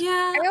 So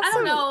yeah, I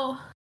don't know.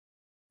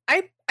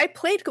 I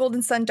played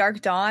Golden Sun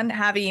Dark Dawn,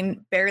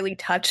 having barely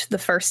touched the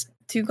first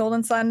two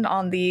Golden Sun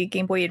on the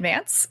Game Boy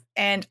Advance,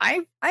 and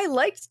I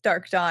liked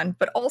Dark Dawn,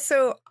 but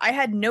also I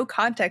had no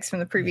context from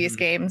the previous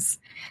games.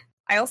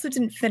 I also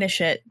didn't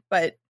finish it,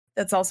 but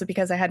that's also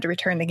because I had to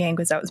return the game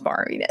because I was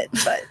borrowing it.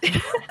 But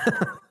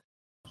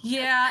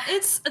yeah,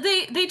 it's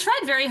they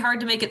tried very hard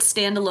to make it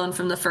standalone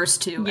from the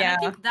first two. Yeah,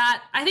 and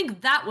I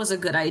think that was a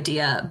good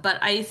idea, but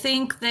I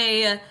think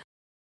they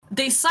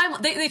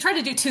tried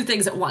to do two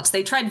things at once.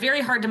 They tried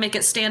very hard to make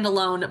it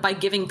standalone by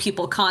giving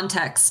people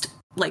context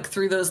like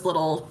through those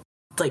little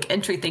like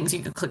entry things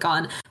you could click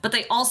on, but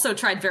they also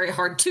tried very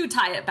hard to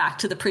tie it back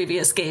to the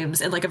previous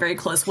games in like a very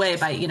close way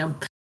by, you know,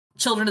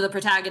 children of the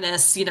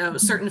protagonists, you know,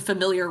 certain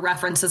familiar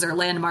references or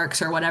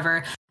landmarks or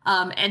whatever.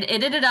 And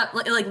it ended up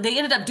like they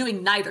ended up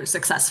doing neither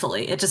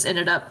successfully. It just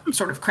ended up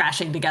sort of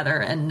crashing together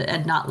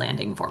and not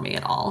landing for me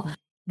at all.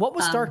 What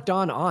was Dark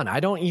Dawn on? I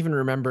don't even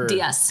remember.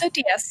 DS.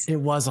 DS. It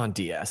was on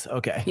DS.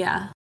 Okay.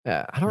 Yeah.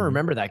 Yeah, I don't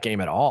remember that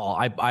game at all.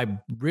 I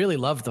really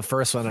loved the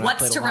first one. And What's I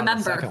played to a lot of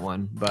remember? the second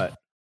one, but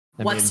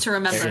What's to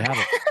remember? There you have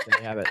it. There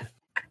you have it.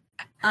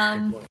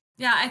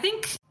 Yeah, I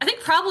think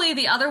probably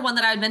the other one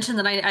that I had mentioned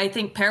that I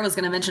think Pear was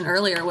going to mention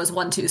earlier was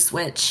 1-2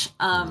 Switch.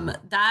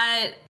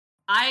 That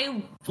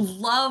I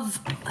love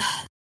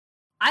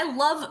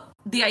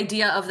the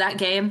idea of that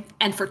game,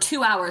 and for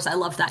 2 hours I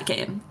loved that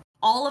game.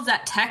 All of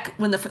that tech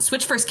when the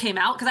Switch first came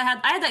out, because I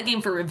had that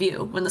game for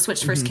review when the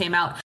Switch first came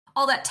out.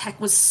 All that tech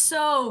was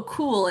so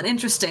cool and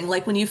interesting.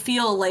 Like when you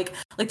feel like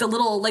the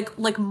little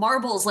like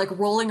marbles like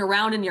rolling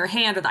around in your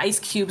hand, or the ice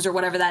cubes or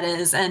whatever that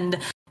is, and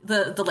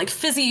the like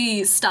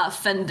fizzy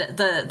stuff, and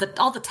the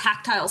all the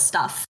tactile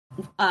stuff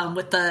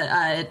with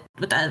the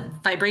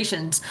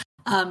vibrations.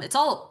 It's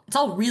all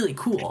really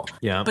cool.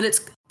 Yeah. But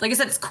it's like I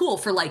said, it's cool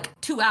for like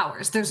 2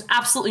 hours. There's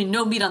absolutely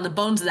no meat on the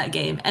bones of that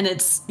game, and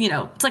it's, you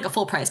know, it's like a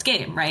full price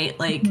game, right?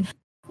 Like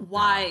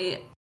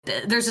why?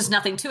 There's just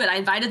nothing to it. I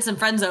invited some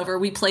friends over.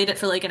 We played it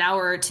for like an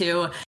hour or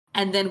two,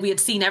 and then we had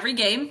seen every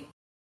game,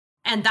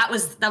 and that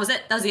was it. That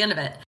was the end of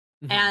it.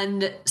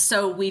 And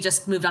so we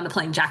just moved on to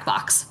playing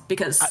Jackbox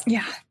because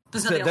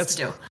there's nothing else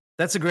to do.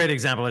 That's a great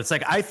example. It's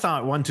like I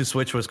thought 1-2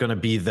 Switch was going to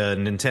be the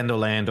Nintendo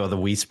Land or the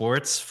Wii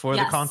Sports for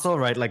the console,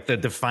 right? Like the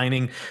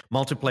defining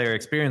multiplayer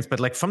experience. But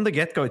like from the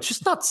get-go, it's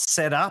just not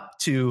set up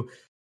to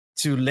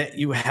let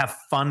you have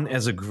fun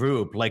as a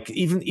group. Like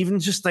even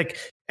just like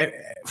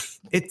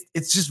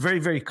it's just very,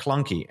 very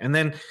clunky. And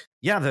then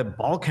the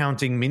ball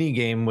counting mini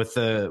game with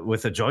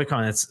the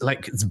Joy-Con,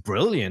 it's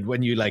brilliant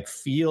when you like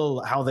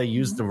feel how they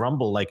use the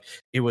rumble. Like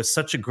it was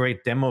such a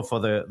great demo for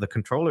the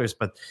controllers,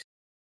 but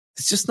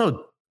it's just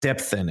no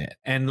depth in it,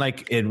 and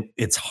like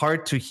it's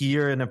hard to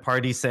hear in a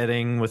party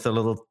setting with a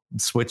little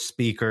Switch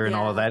speaker and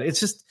all of that. It's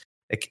just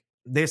like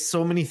there's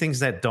so many things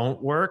that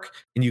don't work,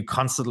 and you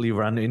constantly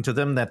run into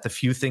them, that the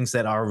few things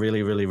that are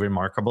really, really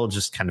remarkable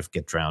just kind of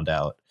get drowned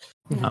out.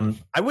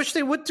 I wish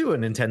they would do a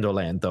Nintendo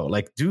Land though,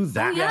 like do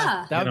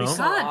that. That would be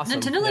so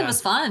awesome. Nintendo Land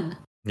was fun.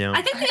 Yeah.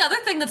 I think the other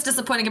thing that's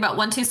disappointing about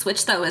 1-2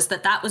 Switch though is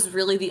that's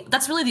really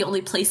the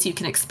only place you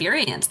can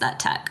experience that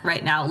tech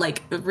right now.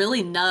 Like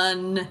really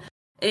none.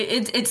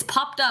 It's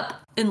popped up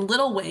in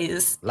little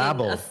ways.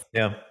 Labo.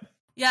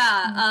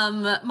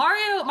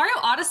 Mario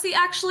Odyssey,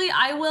 actually,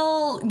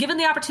 given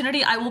the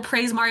opportunity, I will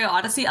praise Mario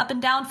Odyssey up and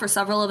down for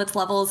several of its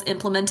levels,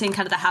 implementing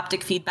kind of the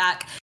haptic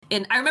feedback.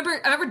 And I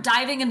remember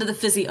diving into the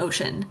fizzy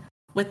ocean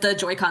with the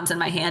Joy-Cons in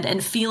my hand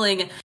and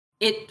feeling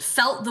it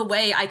felt the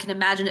way I can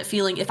imagine it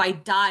feeling if I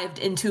dived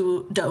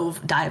into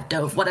a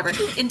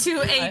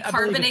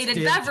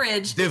carbonated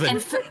beverage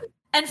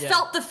and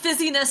felt the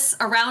fizziness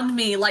around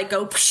me like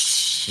go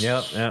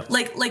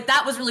like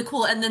that was really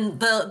cool. And then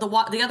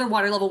the other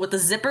water level with the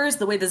zippers,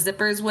 the way the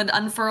zippers would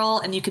unfurl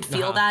and you could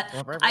feel that.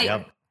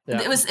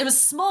 It was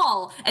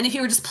small, and if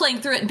you were just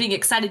playing through it and being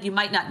excited, you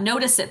might not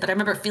notice it, but I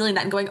remember feeling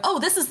that and going, oh,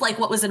 this is like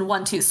what was in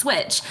 1-2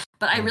 Switch.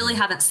 But I really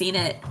haven't seen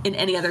it in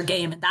any other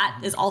game, and that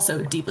is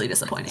also deeply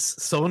disappointing.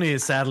 Sony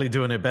is sadly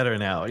doing it better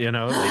now, you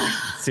know? Like,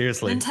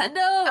 seriously.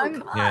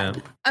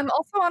 Nintendo! I'm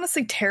also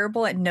honestly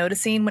terrible at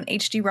noticing when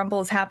HD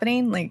Rumble is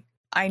happening. Like,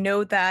 I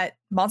know that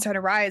Monster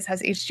Hunter Rise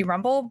has HD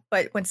Rumble,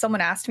 but when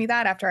someone asked me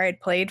that after I had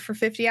played for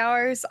 50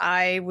 hours,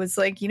 I was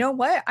like, you know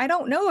what? I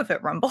don't know if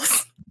it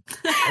rumbles.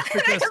 But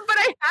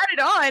I had it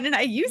on and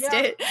I used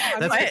it.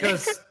 That's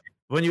because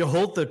when you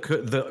hold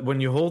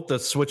the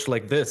Switch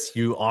like this,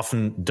 you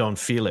often don't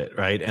feel it,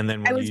 right? And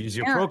then when you use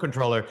your Pro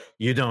controller,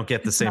 you don't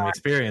get the same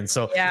experience.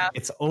 So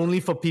it's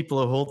only for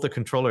people who hold the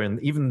controller, and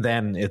even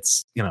then,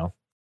 it's, you know,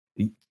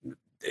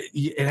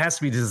 it has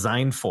to be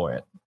designed for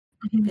it.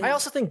 I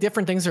also think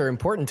different things are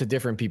important to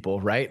different people,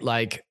 right?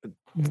 Like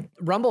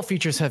Rumble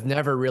features have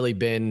never really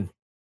been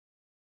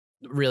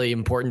really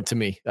important to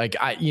me. Like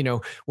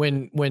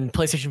when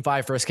PlayStation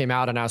 5 first came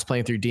out and I was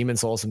playing through Demon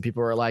Souls and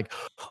people were like,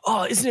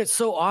 oh, isn't it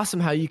so awesome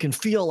how you can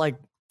feel like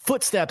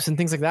footsteps and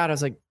things like that? I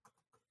was like,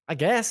 I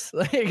guess.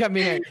 Like, I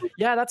mean,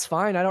 yeah, that's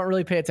fine. I don't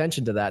really pay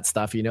attention to that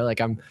stuff, you know, like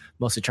I'm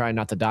mostly trying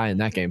not to die in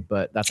that game,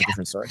 but that's a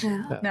different story.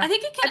 I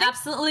think it can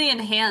absolutely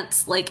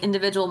enhance like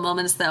individual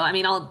moments though. I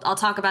mean, I'll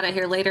talk about it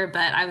here later,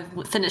 but I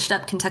finished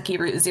up Kentucky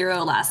Route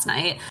Zero last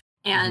night.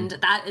 And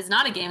that is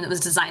not a game that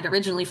was designed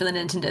originally for the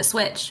Nintendo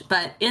Switch,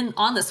 but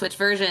on the Switch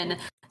version,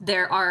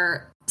 there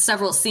are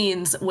several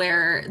scenes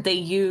where they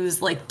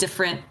use like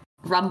different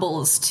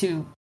rumbles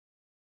to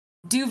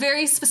do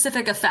very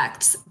specific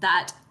effects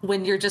that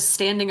when you're just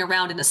standing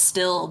around in a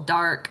still,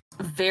 dark,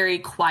 very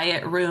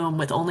quiet room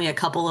with only a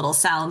couple little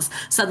sounds,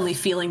 suddenly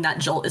feeling that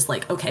jolt is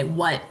like, okay,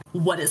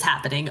 what is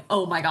happening?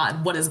 Oh my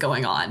God, what is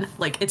going on?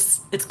 Like it's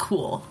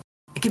cool.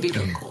 It can be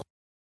really cool.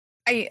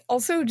 I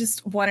also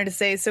just wanted to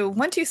say, so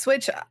 1-2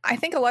 Switch, I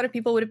think a lot of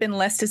people would have been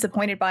less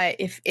disappointed by it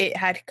if it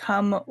had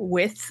come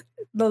with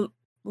the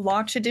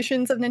launch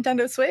editions of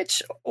Nintendo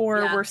Switch,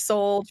 or were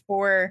sold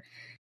for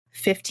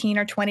 $15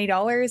 or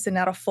 $20 and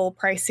not a full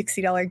price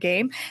 $60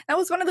 game. That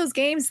was one of those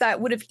games that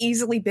would have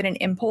easily been an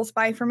impulse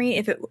buy for me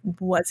if it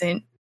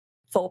wasn't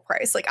full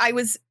price. Like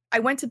I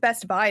went to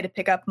Best Buy to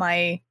pick up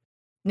my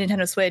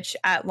Nintendo Switch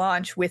at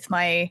launch with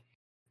my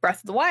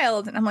Breath of the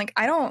Wild, and I'm like,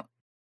 I don't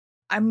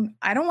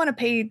want to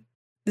pay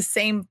the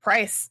same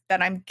price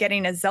that I'm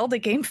getting a Zelda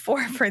game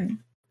for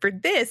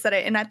this.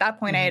 And at that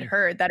point, I had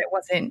heard that it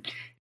wasn't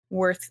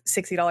worth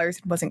 $60.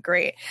 It wasn't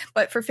great.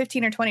 But for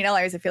 $15 or $20,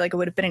 I feel like it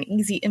would have been an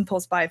easy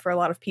impulse buy for a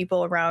lot of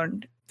people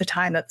around the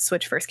time that the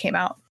Switch first came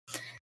out.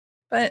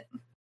 But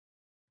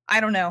I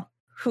don't know.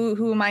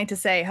 Who am I to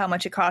say how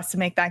much it costs to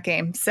make that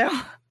game? So,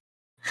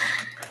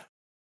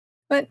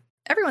 but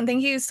everyone,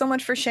 thank you so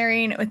much for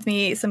sharing with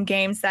me some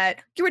games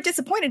that you were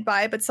disappointed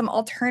by, but some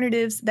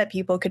alternatives that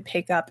people could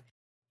pick up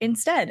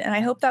instead. And I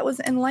hope that was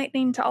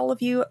enlightening to all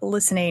of you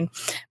listening.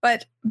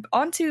 But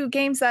on to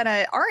games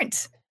that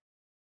aren't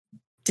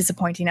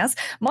disappointing us.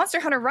 Monster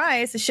Hunter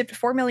Rise has shipped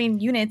 4 million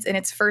units in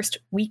its first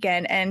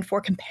weekend. And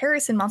for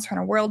comparison, Monster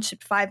Hunter World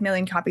shipped 5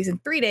 million copies in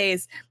 3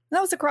 days. And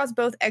that was across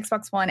both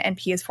Xbox One and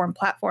PS4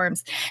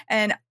 platforms.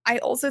 And I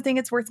also think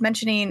it's worth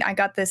mentioning, I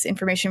got this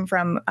information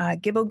from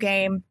Gibbo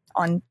Game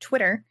on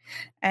Twitter.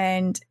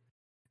 And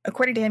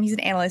according to him, he's an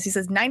analyst. He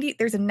says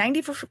there's a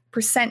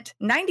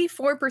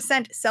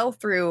 94%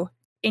 sell-through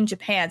in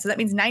Japan. So that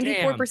means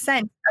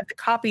 94% of the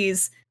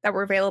copies that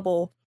were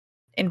available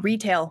in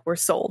retail were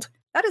sold.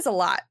 That is a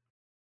lot.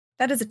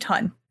 That is a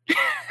ton.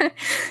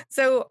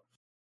 So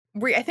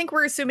I think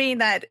we're assuming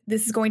that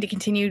this is going to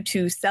continue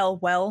to sell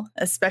well,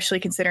 especially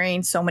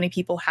considering so many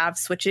people have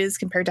Switches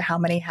compared to how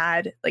many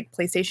had like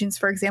PlayStations,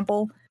 for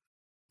example.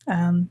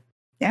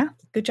 Yeah,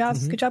 good job.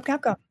 Good job,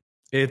 Capcom.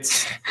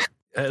 It's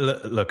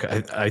look,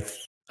 I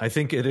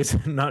think it is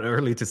not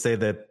early to say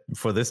that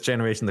for this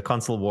generation, the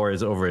console war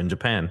is over in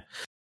Japan.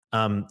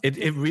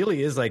 It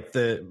really is like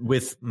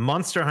with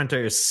Monster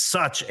Hunter is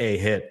such a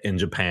hit in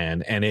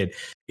Japan, and it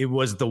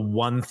was the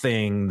one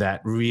thing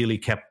that really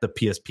kept the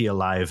PSP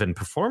alive and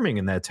performing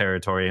in that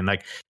territory. And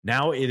like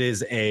now it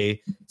is a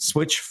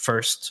Switch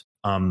first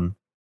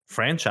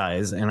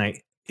franchise, and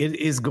it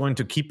is going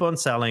to keep on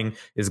selling,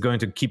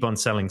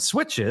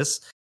 Switches.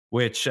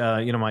 Which,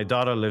 my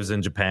daughter lives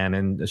in Japan,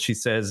 and she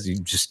says you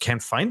just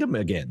can't find them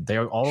again.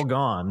 They're all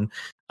gone.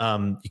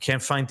 You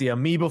can't find the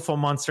amiibo for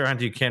Monster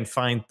Hunter. You can't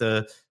find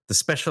the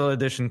special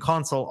edition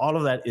console. All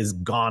of that is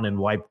gone and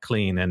wiped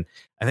clean. And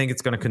I think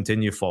it's going to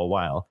continue for a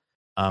while.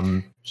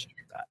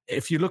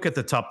 If you look at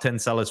the top 10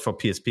 sellers for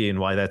PSP and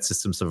why that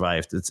system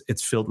survived,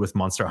 it's filled with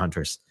Monster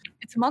Hunters.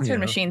 It's a monster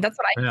machine. That's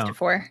what I used it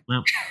for.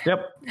 Well,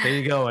 yep. There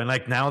you go. And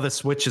like now the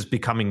Switch is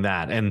becoming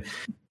that. And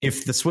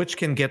if the Switch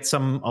can get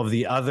some of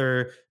the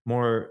other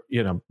more,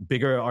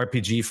 bigger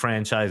RPG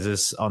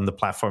franchises on the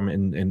platform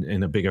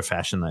in a bigger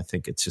fashion, I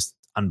think it's just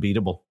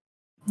unbeatable.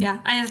 Yeah,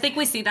 I think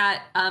we see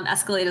that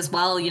escalate as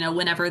well.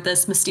 Whenever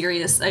this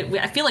mysterious,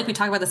 I feel like we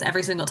talk about this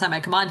every single time I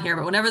come on here,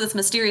 but whenever this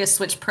mysterious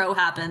Switch Pro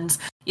happens,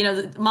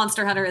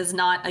 Monster Hunter is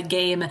not a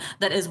game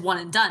that is one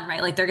and done,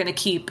 right? Like they're going to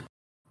keep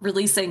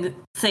releasing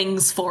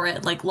things for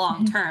it like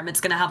long term.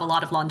 It's going to have a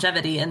lot of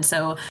longevity. And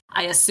so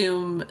I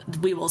assume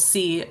we will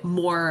see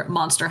more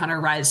Monster Hunter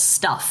Rise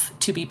stuff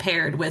to be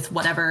paired with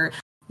whatever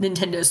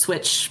Nintendo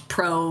Switch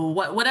Pro,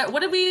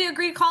 what did we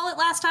agree to call it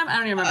last time? I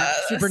don't even remember.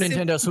 Super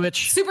Nintendo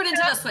Switch. Super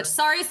Nintendo Switch.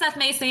 Sorry, Seth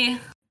Macy.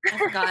 I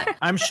forgot.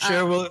 I'm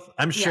sure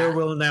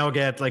we'll now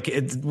get like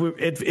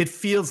it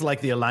feels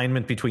like the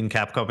alignment between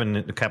Capcom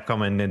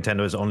and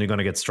Nintendo is only going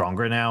to get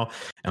stronger now,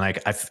 and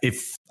like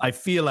I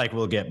feel like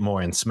we'll get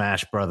more in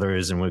Smash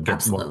Brothers and we'll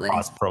get more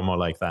cross promo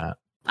like that.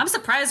 I'm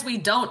surprised we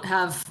don't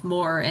have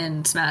more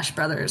in Smash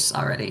Brothers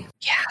already.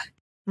 Yeah,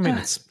 I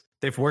mean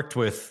they've worked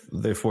with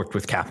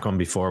Capcom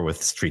before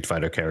with Street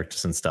Fighter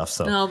characters and stuff.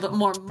 So no, but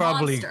more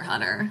probably Monster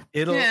Hunter.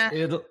 It'll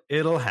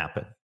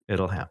happen.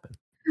 It'll happen.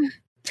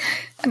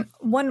 And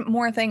one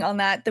more thing on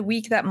that. The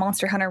week that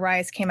Monster Hunter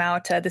Rise came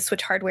out, the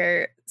Switch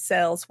hardware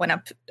sales went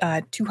up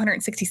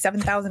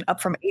 267,000, up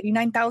from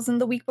 89,000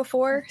 the week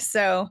before.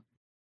 So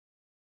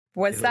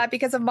was that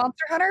because of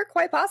Monster Hunter?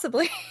 Quite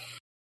possibly.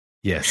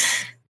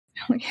 Yes.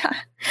 Yeah.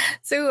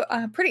 So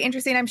pretty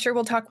interesting. I'm sure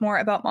we'll talk more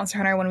about Monster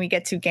Hunter when we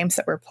get to games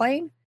that we're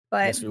playing.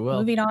 But yes, we will.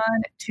 Moving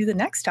on to the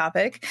next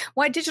topic,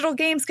 why digital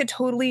games could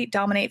totally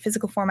dominate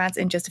physical formats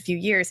in just a few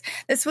years.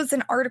 This was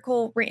an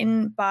article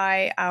written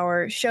by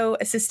our show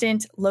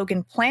assistant,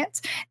 Logan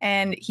Plant,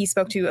 and he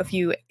spoke to a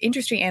few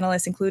industry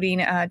analysts, including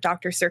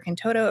Dr. Serkan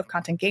Toto of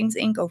Content Games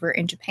Inc. over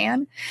in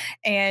Japan.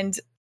 And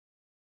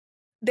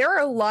there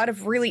are a lot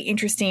of really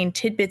interesting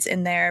tidbits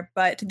in there,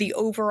 but the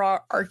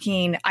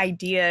overarching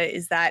idea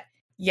is that,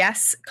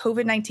 yes,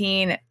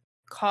 COVID-19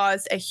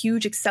 caused a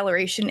huge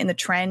acceleration in the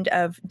trend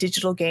of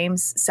digital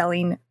games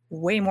selling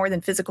way more than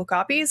physical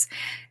copies.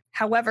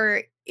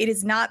 However, it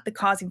is not the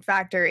causing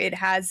factor.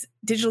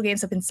 Digital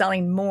games have been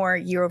selling more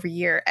year over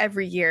year,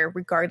 every year,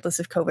 regardless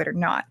of COVID or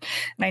not.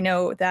 And I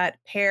know that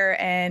Pear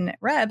and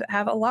Reb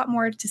have a lot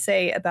more to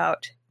say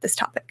about this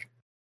topic.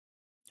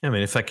 I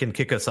mean, if I can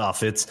kick us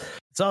off, it's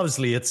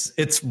obviously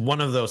it's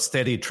one of those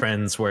steady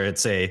trends where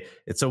it's a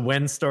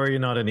when story,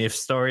 not an if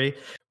story.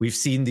 We've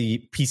seen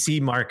the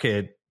PC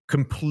market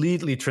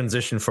completely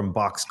transition from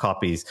box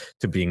copies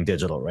to being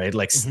digital, right?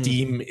 Like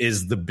Steam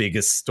is the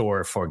biggest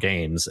store for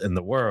games in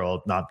the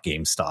world, not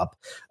GameStop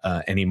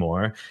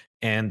anymore.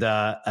 And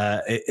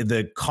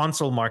the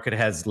console market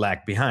has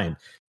lagged behind.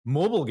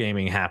 Mobile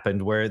gaming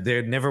happened where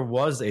there never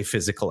was a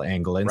physical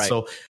angle. And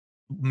so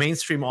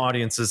mainstream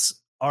audiences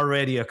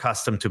already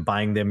accustomed to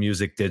buying their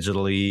music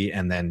digitally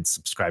and then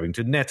subscribing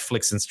to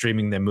Netflix and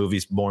streaming their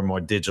movies more and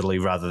more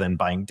digitally rather than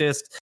buying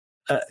discs.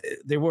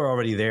 They were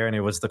already there, and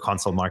it was the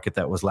console market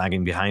that was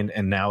lagging behind.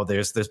 And now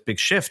there's this big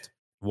shift.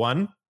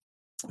 One,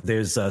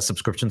 there's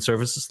subscription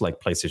services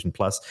like PlayStation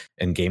Plus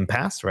and Game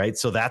Pass, right?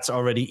 So that's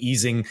already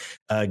easing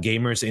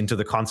gamers into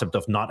the concept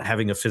of not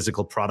having a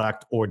physical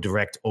product or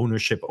direct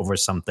ownership over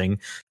something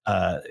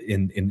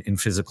in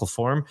physical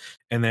form.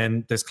 And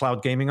then there's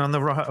cloud gaming on the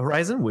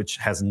horizon, which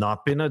has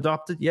not been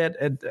adopted yet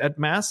at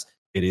mass.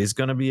 It is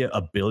going to be a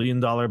 $1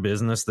 billion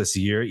business this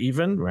year,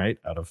 even, right?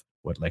 Out of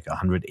like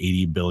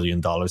 $180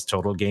 billion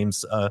total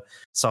games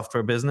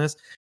software business.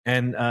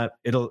 And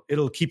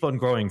it'll keep on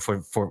growing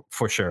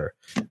for sure.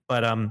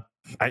 But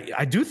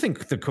I do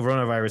think the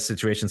coronavirus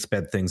situation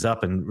sped things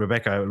up. And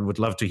Rebecca, I would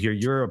love to hear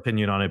your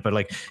opinion on it. But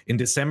like in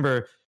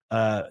December,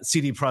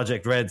 CD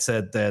Projekt Red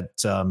said that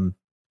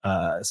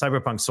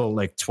Cyberpunk sold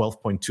like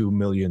 10.2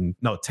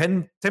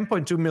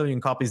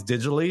 million copies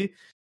digitally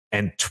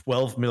and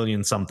 12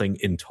 million something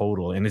in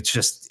total. And it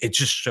just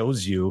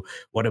shows you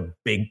what a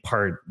big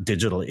part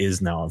digital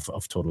is now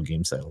of total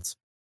game sales.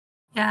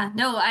 Yeah,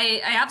 no,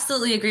 I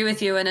absolutely agree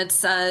with you. And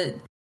it's,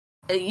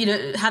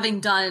 having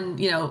done,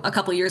 a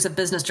couple of years of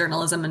business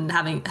journalism and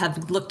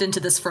have looked into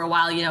this for a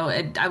while,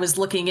 I was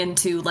looking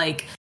into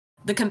like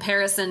the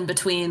comparison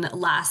between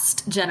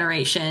last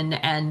generation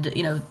and,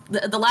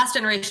 the last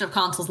generation of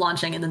consoles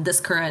launching and then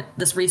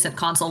this recent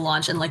console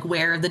launch, and like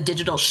where the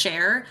digital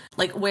share,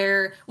 like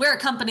where a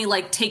company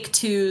like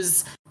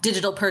Take-Two's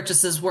digital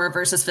purchases were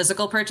versus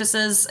physical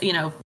purchases,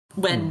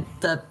 when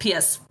the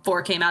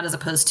PS4 came out as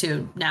opposed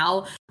to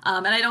now.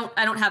 And I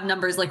don't have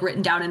numbers like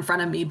written down in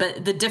front of me,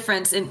 but the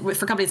difference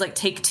for companies like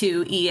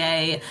Take-Two,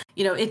 EA,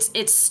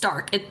 it's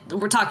stark.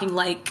 We're talking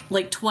like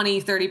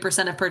 20,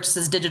 30% of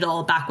purchases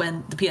digital back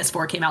when the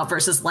PS4 came out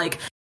versus like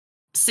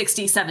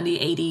 60,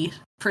 70,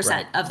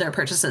 80% of their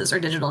purchases are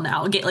digital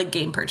now, like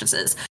game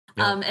purchases.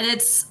 Yeah. And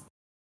it's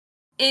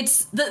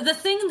the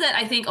thing that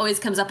I think always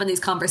comes up in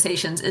these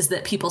conversations is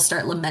that people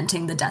start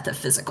lamenting the death of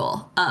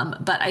physical.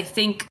 But I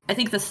think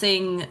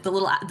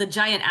the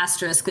giant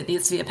asterisk that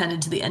needs to be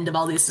appended to the end of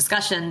all these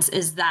discussions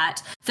is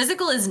that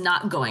physical is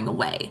not going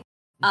away.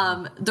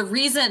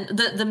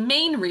 The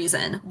main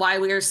reason why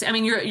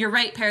you're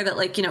right, Pear, that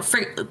like,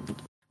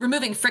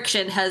 removing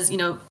friction has,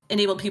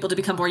 enabled people to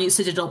become more used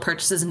to digital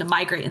purchases and to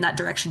migrate in that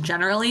direction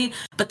generally.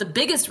 But the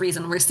biggest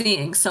reason we're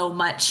seeing so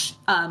much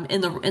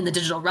in the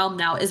digital realm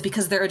now is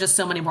because there are just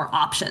so many more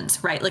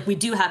options, right? Like we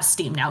do have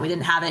Steam now. We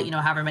didn't have it,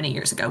 however many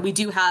years ago. We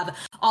do have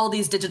all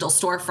these digital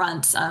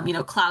storefronts,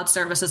 cloud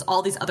services,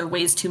 all these other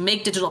ways to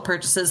make digital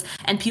purchases.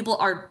 And people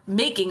are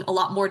making a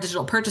lot more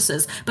digital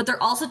purchases, but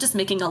they're also just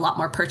making a lot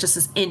more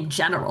purchases in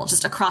general,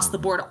 just across the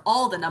board.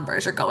 All the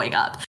numbers are going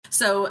up.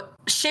 So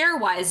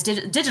share-wise,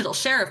 digital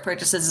share of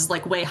purchases is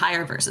like way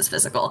higher versus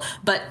physical,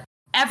 but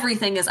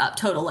everything is up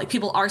total. Like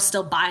people are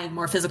still buying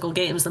more physical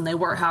games than they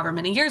were however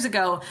many years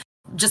ago,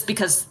 just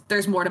because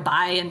there's more to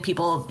buy and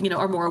people,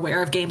 are more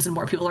aware of games and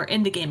more people are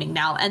into gaming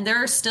now. And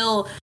there are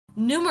still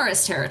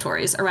numerous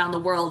territories around the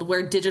world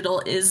where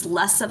digital is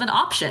less of an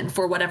option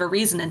for whatever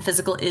reason, and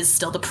physical is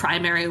still the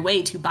primary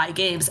way to buy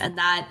games. And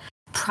that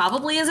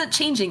probably isn't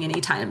changing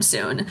anytime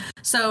soon.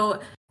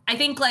 So I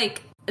think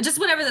like, just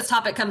whenever this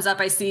topic comes up,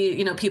 I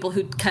see, people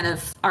who kind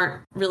of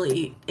aren't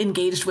really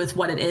engaged with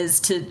what it is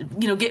to,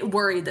 get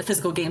worried that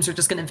physical games are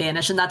just going to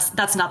vanish. And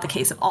that's not the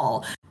case at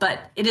all.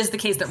 But it is the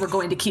case that we're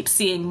going to keep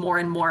seeing more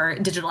and more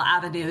digital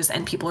avenues,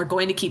 and people are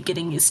going to keep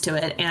getting used to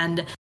it.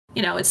 And,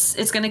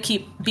 it's going to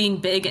keep being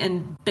big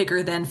and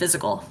bigger than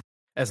physical.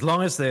 As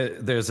long as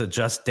there's a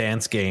Just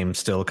Dance game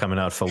still coming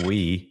out for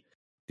Wii.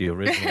 The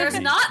original. There's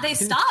Wii. Not. They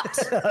stopped.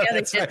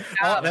 That's right.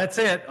 Oh, that's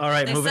it. All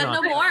right. They moving said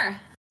on. no more.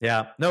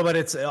 Yeah, no, but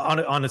it's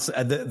honest.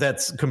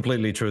 That's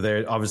completely true.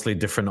 They're obviously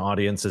different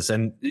audiences,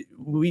 and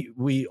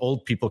we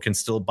old people can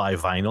still buy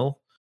vinyl.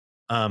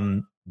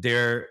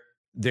 There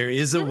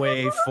is a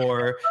way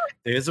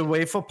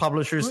for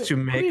publishers to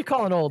make. Who are you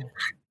calling old?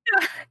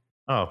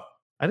 Oh,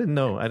 I didn't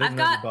know. I've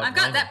got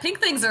that pink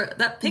things are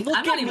that pink. Look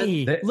I'm not at even.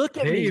 me. Look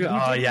at me. You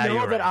oh, yeah,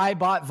 know that I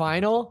bought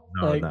vinyl.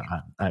 No,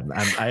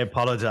 I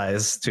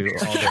apologize to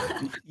all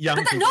the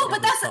young people.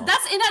 But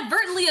that's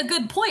inadvertently a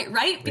good point,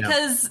 right?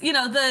 Because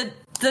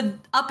the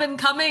up and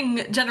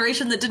coming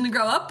generation that didn't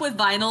grow up with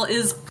vinyl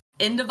is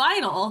into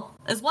vinyl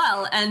as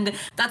well. And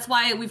that's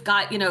why we've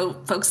got,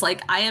 folks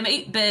like I Am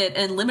 8-Bit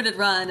and Limited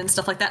Run and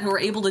stuff like that who are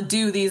able to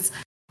do these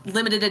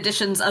limited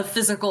editions of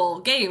physical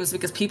games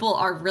because people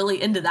are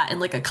really into that in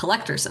like a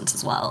collector sense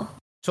as well.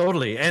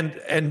 Totally.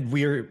 And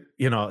we're,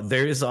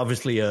 there is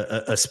obviously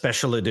a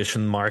special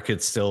edition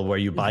market still where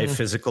you buy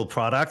physical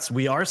products.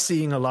 We are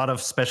seeing a lot of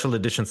special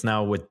editions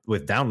now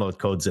with download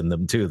codes in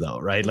them too, though,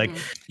 right? Like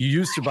you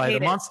used to buy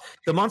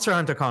the Monster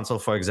Hunter console,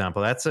 for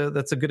example. That's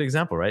a good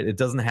example, right? It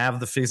doesn't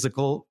have the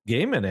physical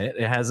game in it.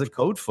 It has a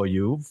code for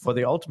you for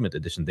the Ultimate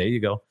Edition. There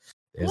you go.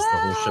 There's the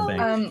whole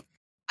shebang.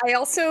 I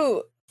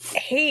also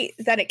hate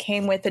that it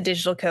came with a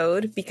digital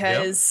code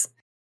because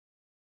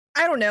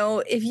I don't know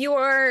if you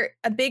are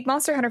a big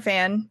Monster Hunter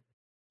fan,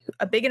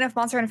 a big enough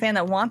Monster Hunter fan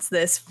that wants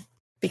this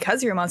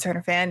because you're a Monster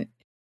Hunter fan.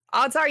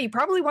 Odds are you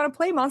probably want to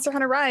play Monster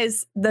Hunter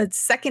Rise the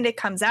second it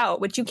comes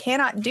out, which you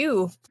cannot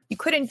do. You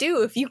couldn't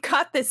do if you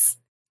got this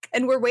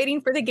and we're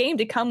waiting for the game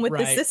to come with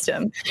the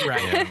system.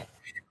 Right.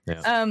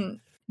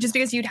 Just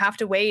because you'd have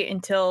to wait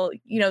until,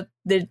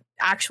 the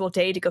actual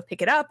day to go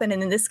pick it up. And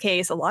in this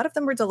case, a lot of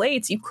them were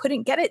delayed. So you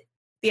couldn't get it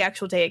the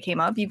actual day it came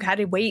up. You had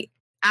to wait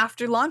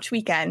after launch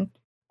weekend.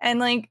 And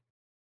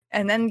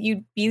then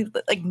you'd be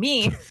like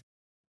me,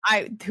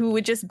 who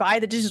would just buy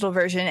the digital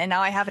version, and now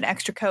I have an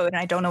extra code and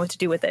I don't know what to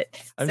do with it.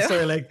 I'm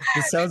sorry, like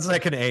this sounds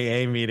like an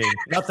AA meeting.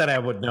 Not that I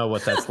would know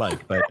what that's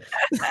like, but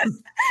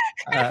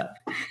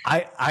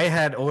I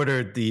had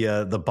ordered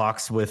the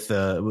box with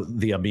the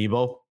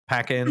Amiibo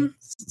pack in,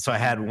 so I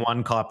had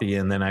one copy,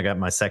 and then I got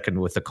my second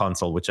with the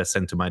console, which I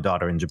sent to my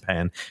daughter in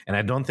Japan. And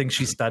I don't think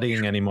she's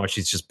studying anymore;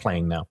 she's just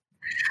playing now.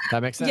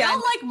 That makes sense. Yeah,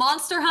 like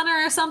Monster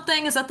Hunter or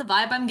something. Is that the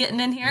vibe I'm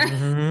getting in here?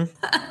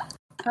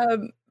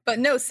 Mm-hmm. But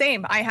no,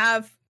 same.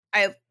 I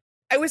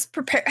was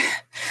prepared.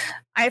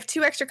 I have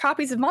 2 extra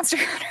copies of Monster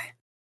Hunter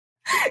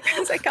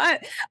because I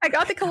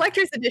got the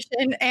collector's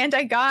edition and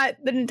I got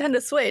the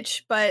Nintendo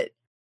Switch. But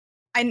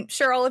I'm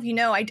sure all of you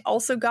know I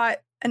also got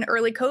an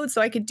early code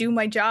so I could do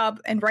my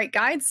job and write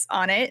guides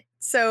on it.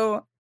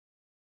 So,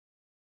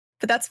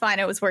 but that's fine.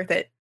 It was worth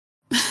it.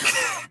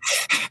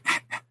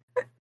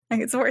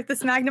 It's worth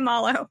this Magnum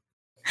Alo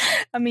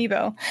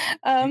amiibo.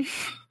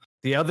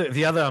 The other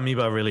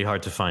amiibo are really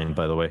hard to find,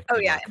 by the way. Oh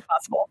yeah,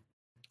 impossible.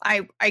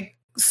 I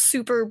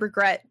super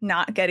regret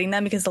not getting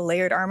them because the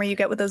layered armor you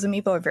get with those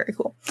amiibo are very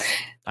cool.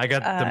 I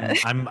got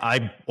them.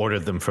 I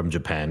ordered them from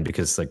Japan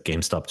because like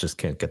GameStop just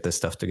can't get this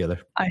stuff together.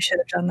 I should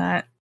have done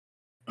that.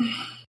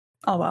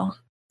 Oh well,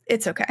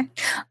 it's okay.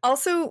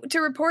 Also,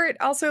 to report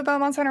about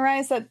Monster Hunter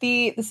Rise that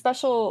the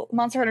special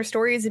Monster Hunter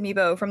Stories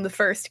amiibo from the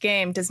first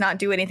game does not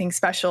do anything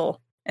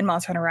special in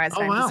Monster Hunter Rise.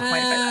 Oh,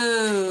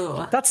 wow.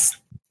 That. That's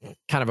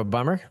kind of a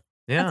bummer.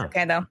 Yeah. That's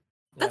okay though.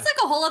 That's like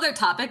a whole other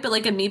topic, but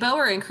like Amiibo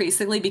are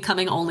increasingly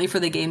becoming only for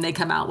the game they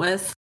come out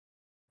with,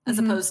 as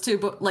opposed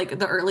to like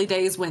the early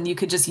days when you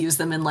could just use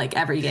them in like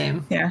every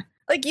game. Yeah.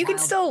 Like you can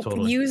still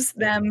use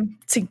them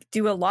to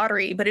do a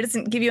lottery, but it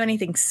doesn't give you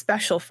anything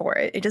special for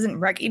it. It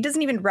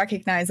doesn't even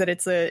recognize that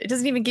it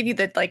doesn't even give you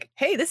the like,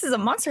 hey, this is a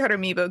Monster Hunter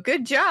amiibo.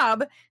 Good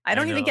job. I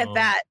don't even get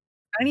that.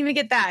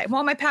 I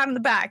want my pat on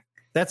the back.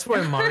 That's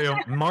where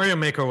Mario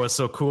Maker was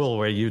so cool,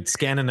 where you'd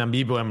scan an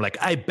amiibo. I'm like,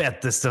 I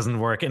bet this doesn't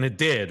work, and it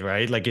did,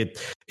 right? Like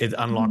it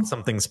unlocked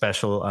something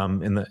special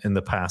in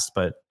the past.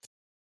 But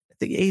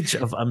the age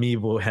of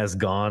amiibo has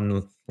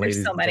gone.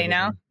 There's so many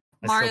now.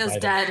 Mario's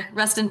dead.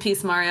 Rest in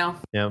peace, Mario.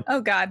 Yeah.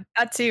 Oh God,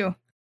 that too.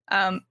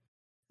 Now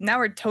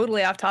we're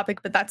totally off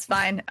topic, but that's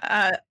fine.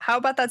 How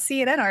about that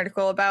CNN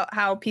article about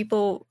how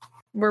people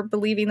were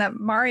believing that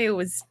Mario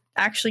was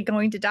actually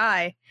going to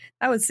die?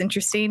 That was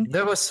interesting.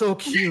 That was so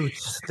cute.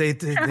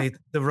 The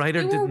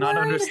writer did not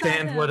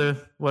understand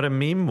what a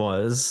meme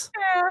was.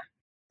 Yeah.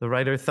 The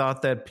writer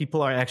thought that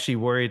people are actually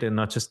worried and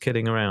not just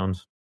kidding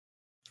around.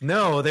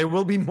 No, there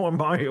will be more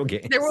Mario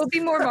games. There will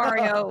be more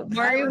Mario.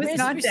 Mario is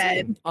not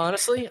dead.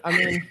 Honestly, I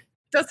mean,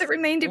 does it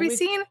remain to be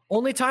seen?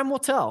 Only time will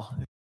tell.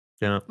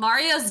 Yeah.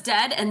 Mario's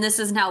dead, and this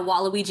is now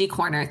Waluigi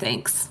Corner.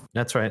 Thanks.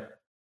 That's right.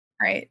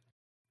 Right.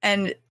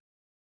 And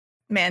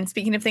man,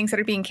 speaking of things that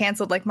are being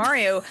canceled like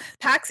Mario,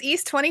 PAX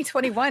East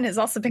 2021 has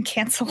also been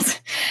canceled.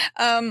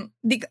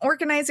 The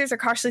organizers are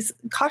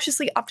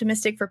cautiously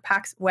optimistic for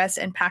PAX West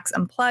and PAX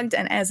Unplugged,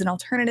 and as an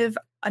alternative,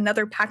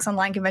 another PAX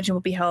Online convention will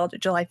be held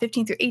July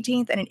 15th through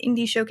 18th, and an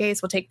indie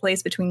showcase will take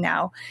place between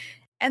now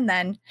and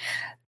then.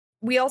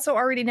 We also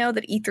already know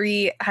that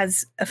E3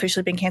 has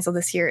officially been canceled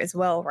this year as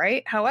well,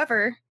 right?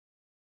 However,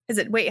 has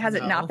it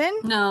not been?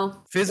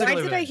 No. Physical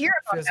Why did I hear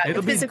about that?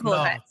 The physical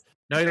event.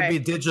 No, it'll be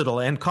digital.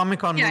 And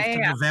Comic-Con moved to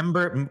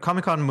November.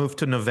 Comic-Con moved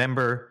to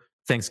November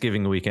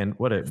Thanksgiving weekend.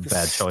 What a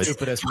bad choice.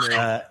 Stupidest move.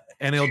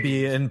 And it'll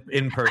be in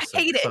person. I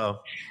hate it.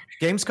 So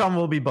Gamescom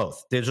will be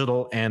both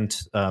digital and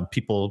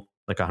people,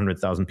 like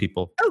 100,000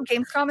 people. Oh,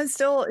 Gamescom is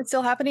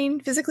still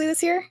happening physically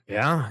this year?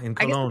 Yeah, in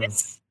Cologne. I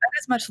guess that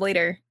is much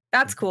later.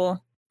 That's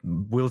cool.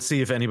 We'll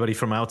see if anybody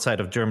from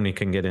outside of Germany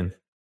can get in.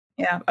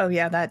 Yeah. Oh,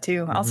 yeah, that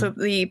too. Mm-hmm. Also,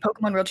 the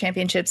Pokemon World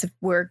Championships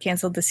were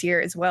canceled this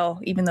year as well,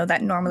 even though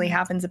that normally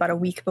happens about a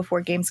week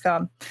before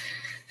Gamescom.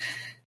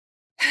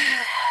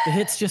 The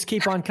hits just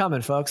keep on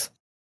coming, folks.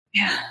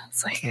 Yeah,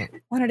 it's like I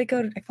wanted to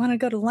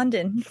go to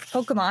London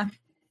for Pokemon.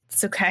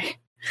 It's okay.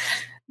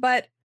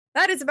 But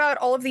that is about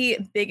all of the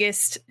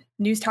biggest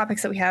news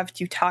topics that we have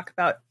to talk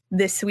about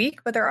this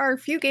week. But there are a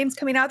few games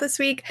coming out this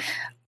week.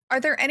 Are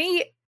there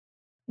any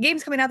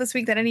games coming out this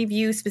week that any of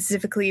you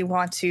specifically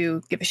want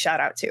to give a shout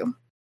out to?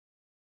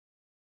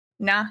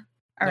 Nah?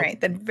 All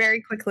right, then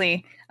very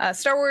quickly,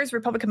 Star Wars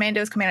Republic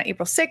Commando is coming out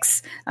April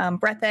 6th.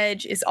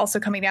 Breathedge is also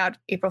coming out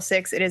April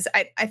 6th. It is.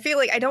 I feel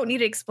like I don't need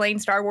to explain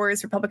Star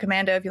Wars Republic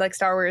Commando. If you like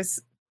Star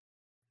Wars,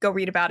 go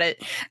read about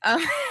it.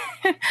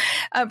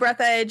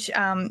 Breathedge,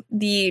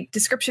 the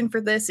description for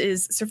this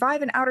is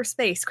survive in outer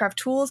space, craft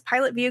tools,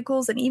 pilot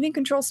vehicles, and even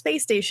control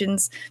space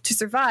stations to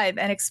survive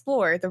and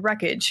explore the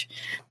wreckage.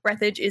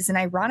 Breathedge is an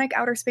ironic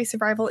outer space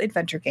survival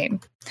adventure game.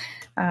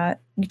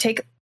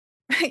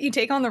 You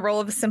take on the role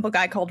of a simple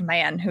guy called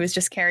Man, who is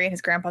just carrying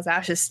his grandpa's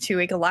ashes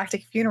to a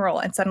galactic funeral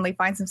and suddenly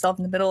finds himself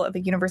in the middle of a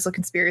universal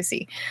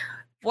conspiracy.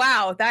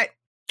 Wow, that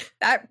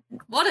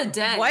what a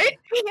day. What?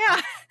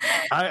 Yeah.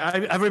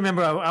 I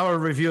remember our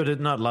reviewer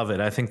did not love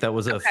it. I think that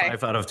was a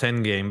 5 out of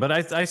 10 game, but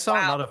I saw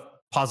a lot of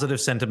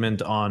positive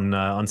sentiment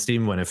on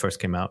Steam when it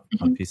first came out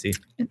on PC.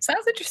 It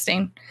sounds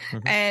interesting.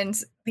 And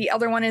the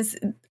other one is,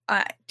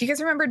 do you guys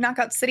remember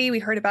Knockout City? We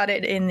heard about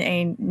it in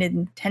a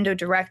Nintendo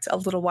Direct a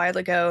little while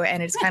ago,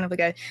 and it's kind of like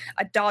a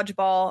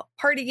dodgeball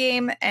party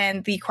game,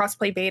 and the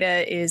crossplay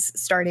beta is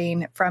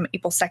starting from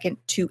April 2nd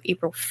to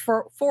April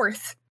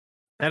 4th.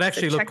 That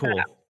actually looked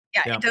cool.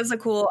 Yeah, it does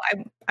look cool.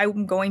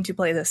 I'm going to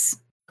play this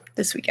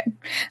weekend.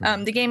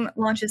 The game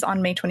launches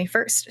on May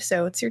 21st,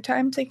 so it's your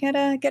time to get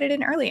it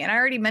in early. And I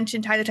already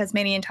mentioned Ty the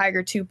Tasmanian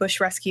Tiger 2 Bush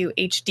Rescue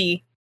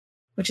HD,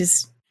 which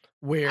is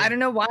weird. I don't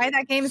know why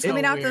that game is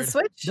coming out to the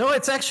Switch. No,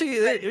 it's actually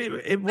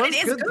it was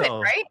good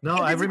though. Right? No,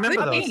 I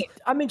remember those. Game.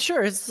 I mean,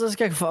 sure, it's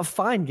like a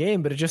fine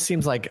game, but it just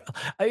seems like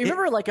I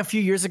remember like a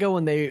few years ago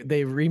when they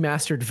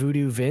remastered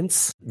Voodoo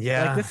Vince.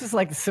 Yeah, like, this is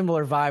like a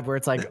similar vibe where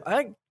it's like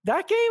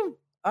that game.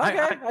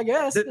 Okay, I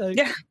guess.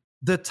 Yeah.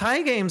 The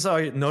Thai games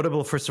are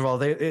notable. First of all,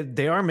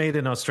 they are made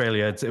in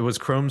Australia. It was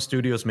Chrome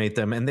Studios made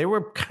them, and they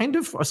were kind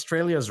of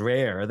Australia's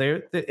rare.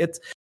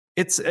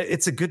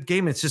 It's a good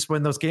game. It's just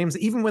when those games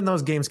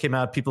came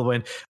out, people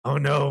went, "Oh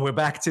no, we're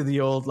back to the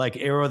old like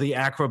Aero the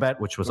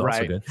Acrobat," which was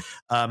also good.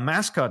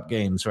 Mascot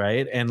games,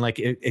 right? And like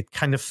it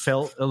kind of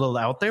felt a little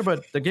out there,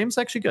 but the game's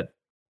actually good.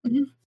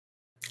 Mm-hmm.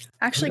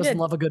 Actually, Who doesn't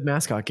love a good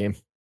mascot game.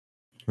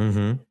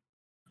 Mm-hmm.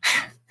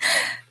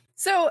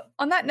 So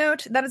on that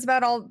note, that is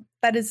about all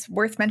that is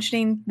worth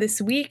mentioning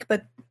this week,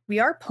 but we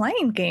are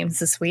playing games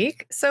this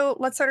week. So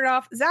let's start it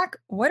off. Zach,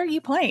 what are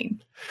you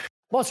playing?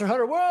 Monster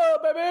Hunter World,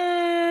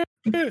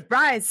 baby!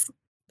 Rise.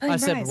 I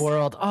said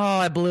World. Oh,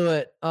 I blew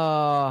it.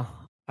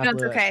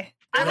 That's okay.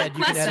 I have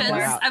questions.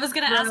 I was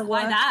going to ask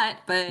why that,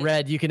 but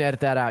Red, you can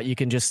edit that out. You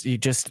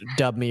just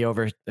dub me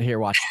over here.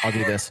 Watch. I'll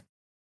do this.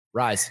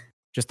 Rise.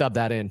 Just dub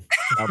that in.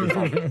 That'll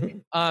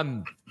be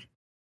fun.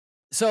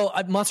 So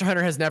Monster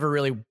Hunter has never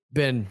really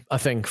been a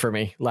thing for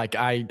me. Like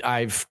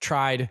I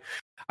tried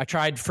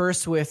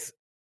first with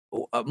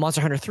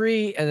Monster Hunter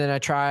 3, and then I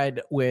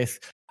tried with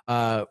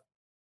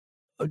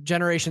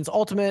Generations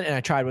Ultimate, and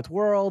I tried with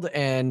World,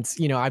 and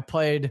I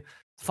played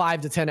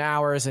 5 to 10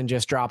 hours and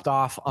just dropped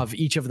off of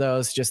each of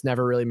those. Just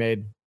never really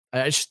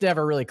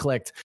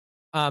clicked.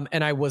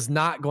 And I was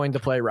not going to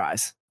play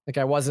Rise. Like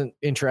I wasn't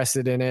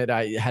interested in it.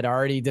 I had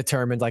already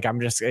determined like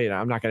I'm just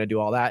I'm not going to do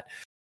all that.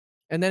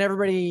 And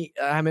then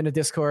I'm in a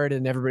Discord,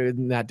 and everybody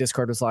in that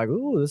Discord was like,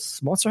 "Ooh,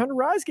 this Monster Hunter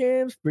Rise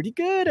game's pretty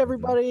good,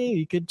 everybody.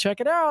 You could check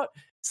it out."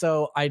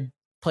 So I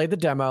played the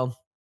demo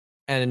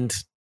and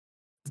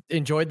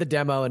enjoyed the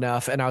demo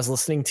enough. And I was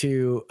listening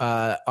to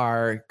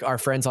our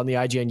friends on the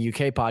IGN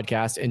UK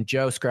podcast, and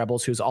Joe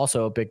Screbbles, who's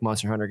also a big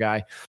Monster Hunter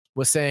guy,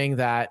 was saying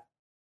that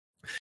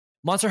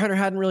Monster Hunter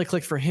hadn't really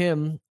clicked for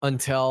him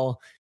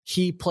until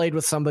he played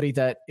with somebody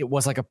that it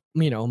was like a,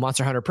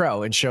 Monster Hunter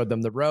Pro, and showed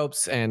them the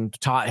ropes and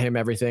taught him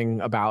everything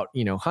about,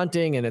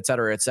 hunting and et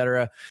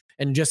cetera,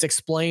 and just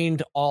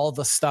explained all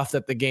the stuff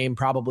that the game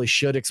probably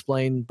should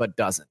explain, but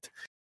doesn't.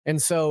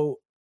 And so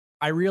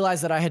I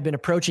realized that I had been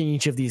approaching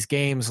each of these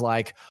games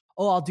like,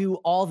 oh, I'll do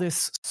all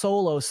this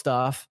solo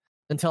stuff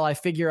until I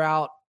figure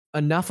out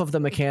enough of the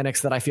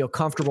mechanics that I feel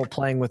comfortable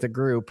playing with a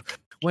group.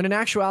 When in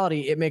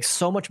actuality, it makes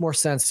so much more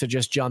sense to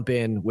just jump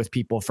in with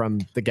people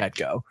from the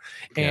get-go.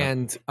 Yeah.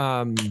 And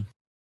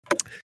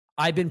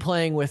I've been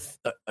playing with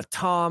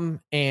Tom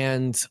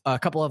and a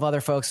couple of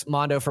other folks,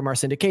 Mondo from our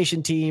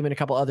syndication team, and a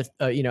couple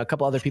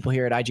other people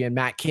here at IGN,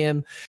 Matt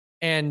Kim.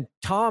 And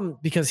Tom,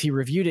 because he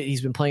reviewed it,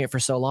 he's been playing it for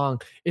so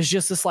long, is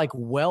just this like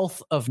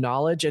wealth of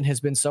knowledge, and has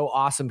been so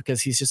awesome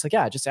because he's just like,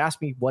 yeah, just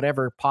ask me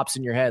whatever pops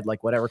in your head,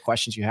 like whatever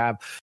questions you have.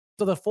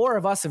 So the four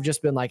of us have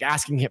just been like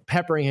asking him,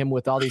 peppering him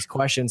with all these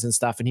questions and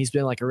stuff. And he's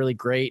been like a really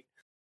great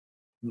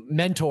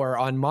mentor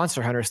on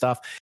Monster Hunter stuff.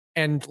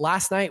 And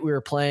last night we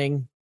were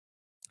playing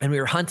and we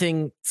were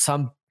hunting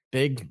some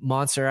big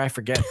monster. I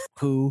forget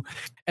who.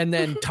 And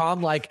then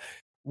Tom like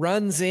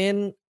runs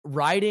in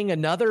riding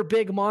another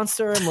big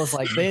monster and was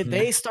like,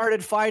 they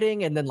started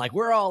fighting, and then like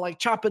we're all like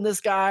chopping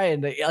this guy,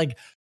 and like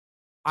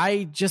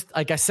I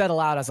said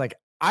aloud, I was like,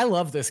 I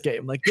love this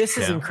game. Like this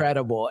is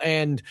incredible.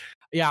 And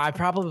yeah, I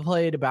probably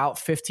played about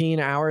 15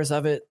 hours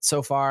of it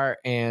so far,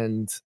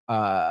 and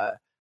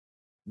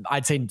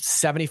I'd say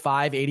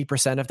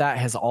 75-80% of that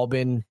has all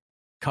been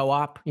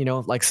co-op,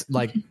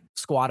 like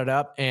squatted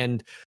up,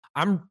 and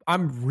I'm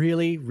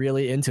really,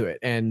 really into it.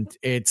 And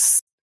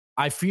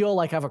I feel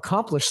like I've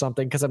accomplished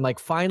something because I'm like,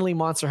 finally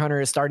Monster Hunter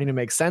is starting to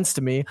make sense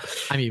to me.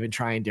 I'm even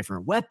trying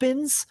different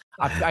weapons.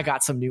 I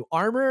got some new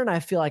armor, and I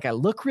feel like I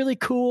look really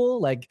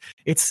cool. Like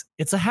it's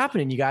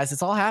happening, you guys.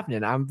 It's all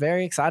happening. I'm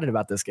very excited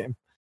about this game.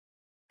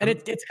 And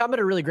it's come at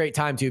a really great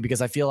time too,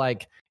 because I feel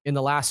like in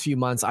the last few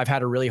months, I've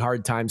had a really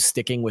hard time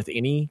sticking with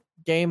any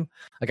game.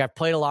 Like I've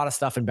played a lot of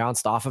stuff and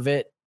bounced off of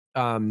it.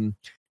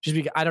 Just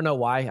because I don't know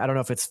why. I don't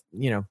know if it's,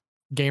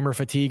 gamer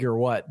fatigue or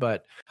what,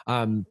 but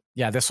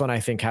this one I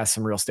think has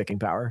some real sticking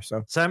power.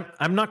 So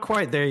I'm not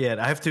quite there yet.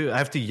 I have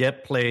to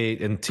yet play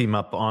and team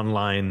up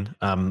online.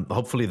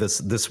 Hopefully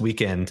this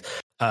weekend.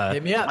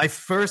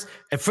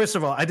 First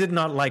of all, I did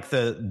not like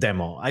the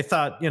demo. I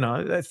thought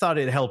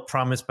it held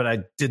promise, but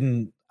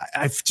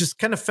I just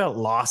kind of felt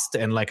lost,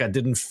 and like I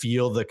didn't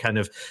feel the kind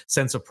of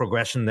sense of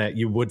progression that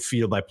you would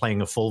feel by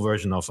playing a full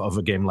version of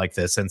a game like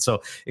this. And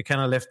so it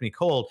kind of left me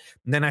cold.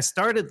 And then I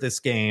started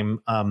this game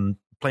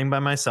playing by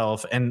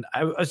myself, and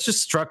I was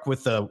just struck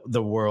with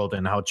the world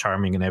and how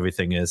charming and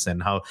everything is,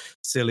 and how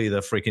silly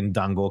the freaking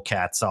dango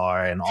cats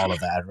are and all of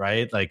that,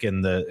 right? Like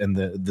in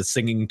the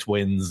singing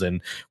twins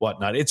and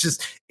whatnot. It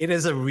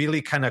is a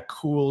really kind of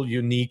cool,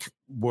 unique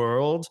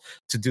world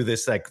to do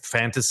this like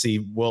fantasy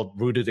world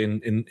rooted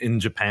in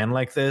Japan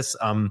like this.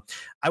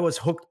 I was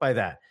hooked by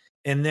that.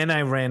 And then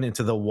I ran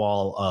into the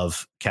wall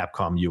of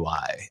Capcom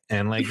UI,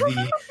 and like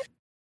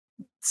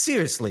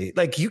seriously,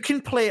 like you can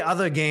play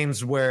other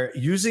games where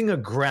using a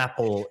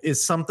grapple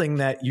is something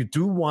that you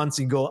do once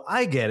and go,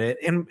 I get it.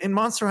 And in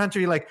Monster Hunter,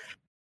 you're like,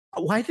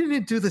 why didn't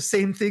it do the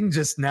same thing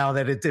just now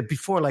that it did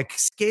before? Like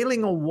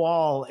scaling a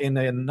wall in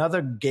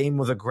another game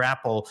with a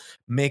grapple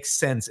makes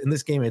sense. In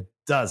this game, it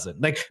doesn't.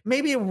 Like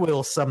maybe it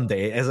will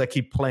someday as I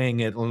keep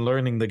playing it and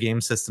learning the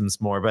game systems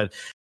more, but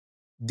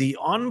the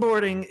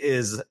onboarding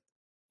is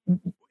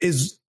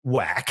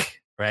whack.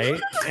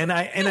 Right. And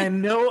I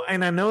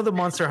know the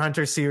Monster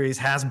Hunter series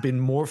has been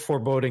more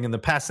foreboding in the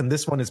past, and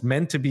this one is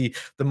meant to be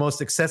the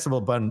most accessible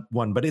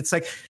one. But it's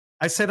like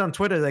I said on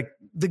Twitter, like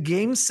the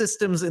game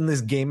systems in this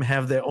game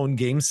have their own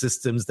game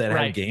systems that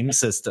have game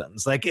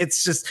systems. Like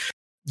it's just,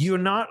 you're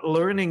not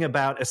learning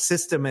about a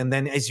system, and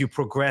then as you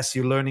progress,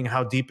 you're learning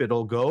how deep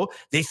it'll go.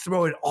 They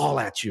throw it all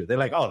at you. They're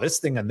like, oh, this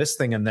thing,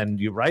 and then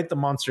you ride the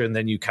monster, and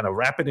then you kind of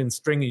wrap it in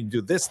string, and you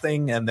do this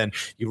thing, and then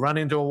you run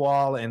into a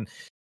wall, and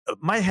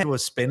my head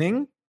was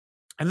spinning.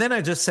 And then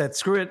I just said,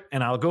 screw it,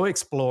 and I'll go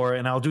explore,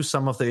 and I'll do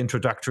some of the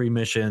introductory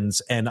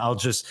missions, and I'll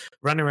just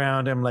run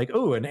around. I'm like,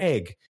 oh, an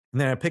egg. And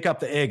then I pick up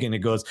the egg, and it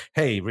goes,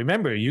 hey,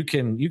 remember, you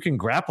can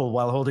grapple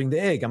while holding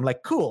the egg. I'm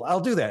like, cool,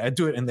 I'll do that. I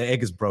do it, and the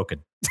egg is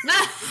broken.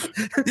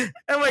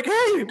 I'm like,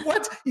 hey,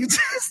 what? You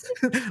just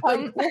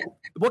like,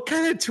 what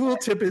kind of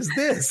tooltip is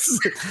this?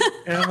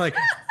 And I'm like,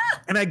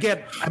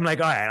 I'm like,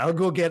 all right, I'll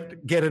go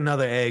get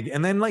another egg.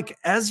 And then like,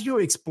 as you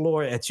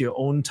explore at your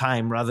own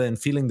time, rather than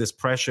feeling this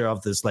pressure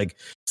of this like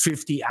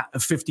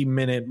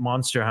 50-minute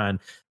monster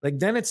hunt, like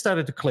then it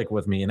started to click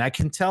with me. And I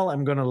can tell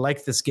I'm going to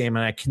like this game.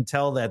 And I can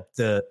tell that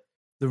the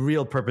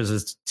real purpose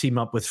is to team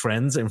up with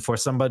friends, and for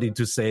somebody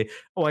to say,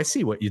 oh, I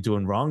see what you're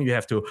doing wrong. You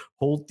have to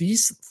hold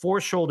these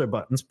 4 shoulder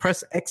buttons,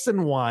 press X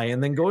and Y,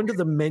 and then go into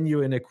the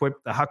menu and equip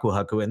the Haku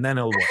Haku, and then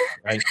it'll work,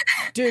 right?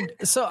 Dude,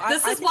 so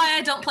this is why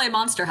I don't play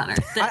Monster Hunter.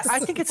 I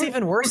think it's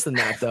even worse than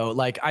that, though.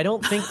 Like, I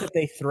don't think that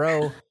they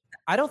throw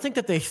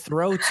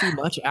too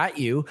much at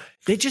you.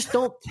 They just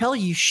don't tell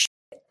you shit.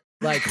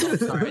 Like,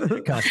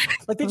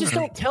 like they just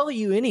don't tell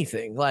you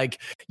anything.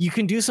 Like you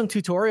can do some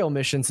tutorial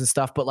missions and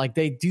stuff, but like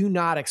they do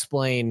not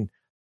explain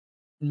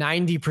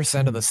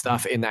 90% of the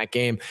stuff in that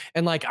game.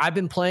 And like I've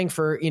been playing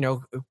for,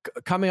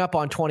 coming up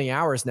on 20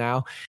 hours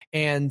now.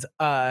 And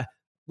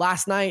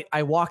last night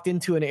I walked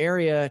into an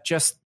area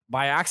just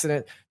by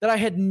accident that I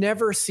had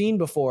never seen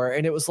before.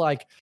 And it was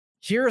like,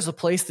 here's a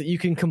place that you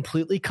can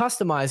completely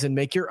customize and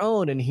make your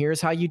own. And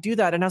here's how you do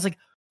that. And I was like,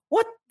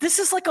 what? This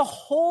is like a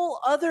whole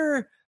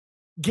other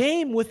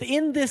game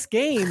within this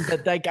game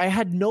that like I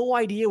had no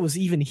idea was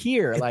even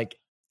here. Like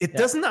it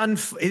doesn't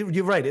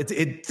you're right,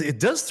 it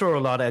does throw a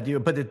lot at you,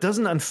 but it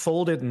doesn't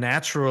unfold it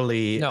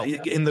naturally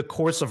in the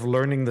course of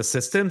learning the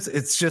systems.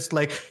 It's just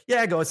like,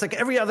 it's like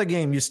every other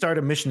game. You start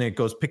a mission, it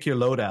goes pick your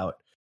loadout.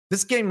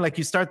 This game, like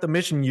you start the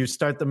mission,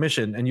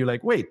 and you're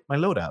like, wait, my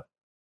loadout.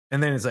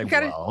 And then it's like,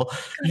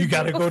 you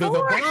got to go to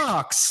the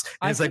box.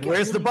 And it's like,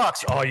 where's the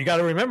box? Oh, you got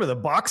to remember the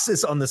box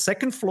is on the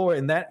second floor.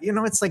 And that,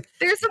 it's like.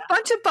 There's a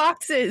bunch of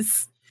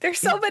boxes. There's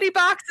so many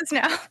boxes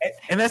now.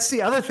 And that's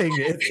the other thing.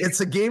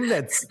 It's a game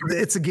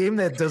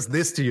that does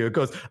this to you. It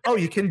goes, oh,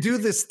 you can do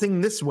this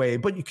thing this way,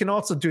 but you can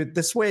also do it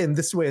this way and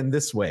this way and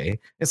this way.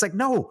 It's like,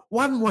 no,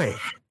 one way.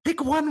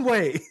 Pick one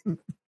way.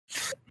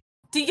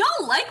 Do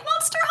y'all like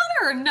Monster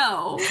Hunter or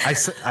no?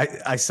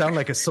 I sound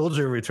like a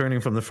soldier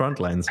returning from the front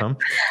lines, huh?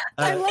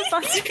 I love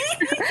Monster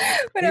Hunter.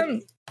 But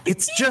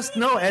it's just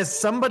no. As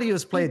somebody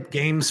who's played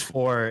games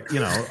for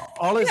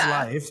all his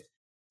life,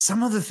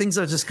 some of the things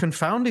are just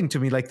confounding to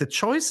me, like the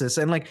choices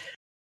and like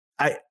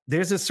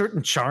there's a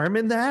certain charm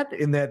in that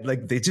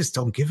like they just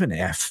don't give an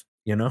F,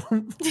 Yeah.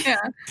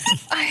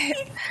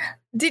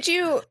 Did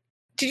you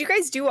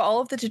guys do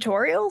all of the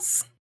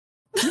tutorials?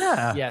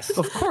 Yeah. Yes.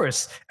 Of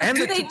course. And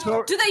do they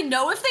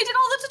know if they did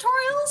all the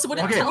tutorials? Would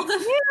it tell them?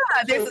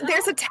 Yeah.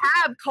 There's a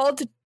tab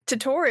called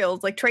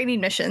tutorials, like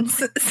training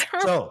missions.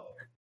 So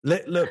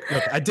look,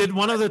 I did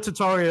one of the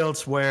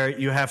tutorials where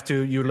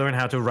you learn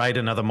how to ride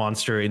another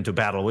monster into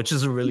battle, which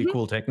is a really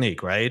cool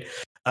technique, right?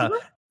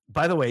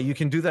 By the way, you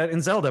can do that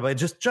in Zelda by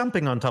just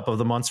jumping on top of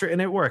the monster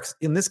and it works.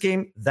 In this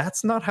game,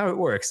 that's not how it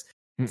works.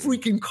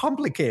 Freaking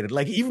complicated.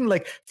 Like even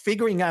like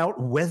figuring out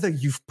whether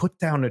you've put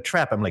down a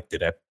trap. I'm like,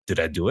 did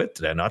I do it?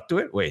 Did I not do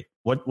it? Wait,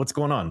 what's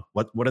going on?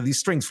 What are these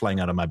strings flying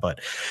out of my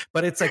butt?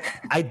 But it's like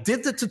I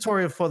did the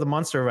tutorial for the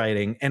monster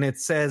riding and it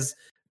says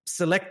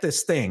select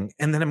this thing.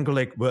 And then I'm going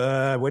like,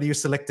 where do you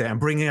select it? I'm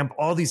bringing up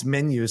all these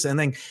menus. And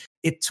then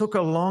it took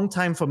a long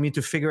time for me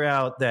to figure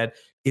out that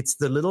it's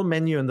the little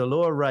menu in the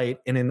lower right.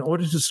 And in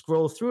order to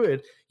scroll through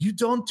it, you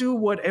don't do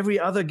what every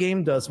other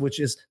game does, which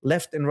is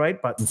left and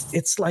right buttons.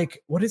 It's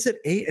like, what is it?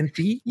 A and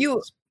B?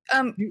 You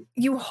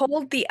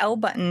hold the L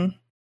button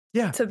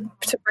to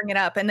bring it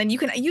up. And then you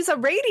can use a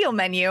radial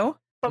menu.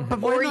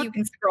 Or you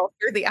can scroll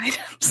through the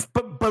items.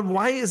 But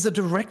why is the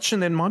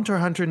direction in Monster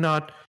Hunter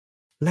not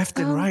left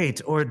and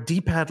right or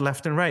D-pad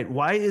left and right?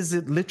 Why is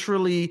it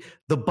literally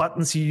the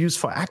buttons you use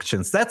for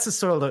actions? That's a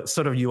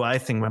sort of UI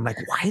thing where I'm like,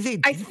 why they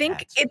do I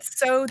think it's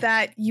so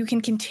that you can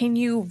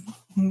continue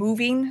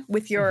moving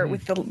with your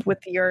with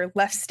your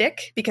left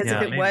stick, because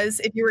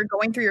if you were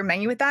going through your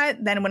menu with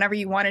that, then whenever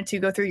you wanted to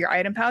go through your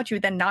item pouch, you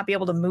would then not be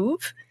able to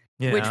move.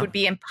 Yeah. Which would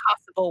be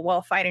impossible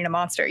while fighting a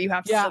monster. You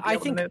have to still be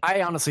able to move.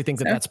 I honestly think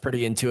that's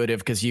pretty intuitive,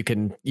 because you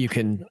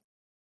can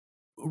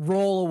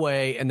roll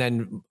away and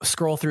then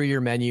scroll through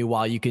your menu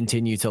while you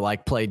continue to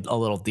like play a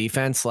little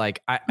defense.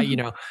 Like I'm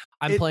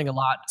playing a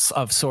lot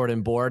of Sword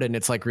and Board, and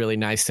it's like really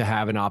nice to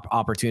have an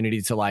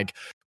opportunity to like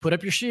put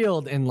up your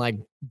shield and like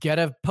get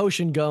a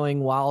potion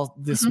going while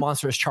this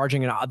monster is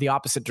charging in the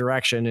opposite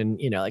direction.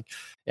 And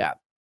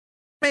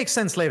makes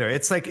sense later.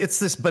 It's like it's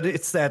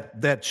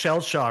that shell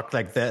shock,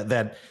 like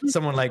that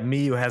someone like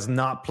me who has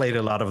not played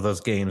a lot of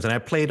those games. And I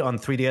played on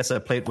 3DS. I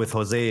played with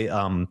Jose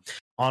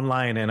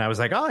online, and I was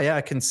like, oh yeah,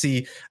 I can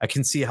see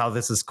how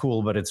this is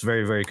cool, but it's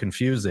very, very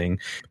confusing.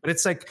 But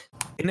it's like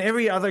in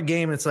every other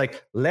game, it's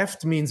like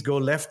left means go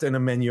left in a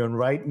menu and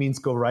right means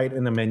go right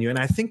in a menu. And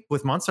I think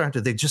with Monster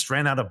Hunter, they just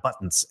ran out of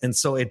buttons, and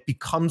so it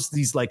becomes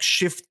these like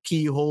shift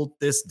key, hold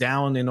this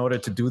down in order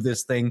to do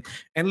this thing.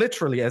 And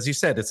literally, as you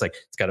said, it's like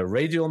it's got a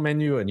radial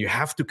menu, and you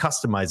have to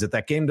customize it.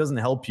 That game doesn't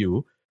help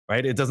you,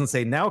 right? It doesn't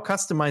say now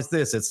customize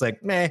this. It's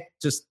like meh,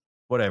 just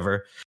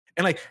whatever.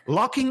 And like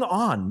locking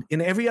on,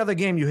 in every other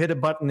game, you hit a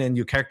button and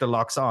your character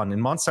locks on. In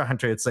Monster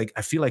Hunter, it's like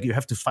I feel like you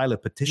have to file a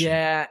petition.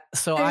 Yeah,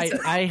 so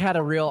I had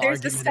a real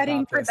argument. There's a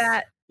setting for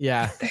that.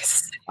 Yeah,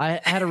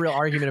 I had a real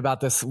argument about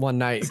this one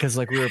night, because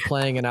like we were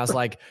playing and I was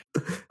like,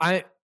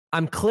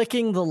 I'm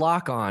clicking the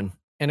lock on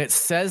and it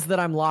says that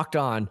I'm locked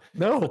on.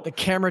 No, but the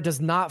camera does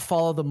not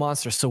follow the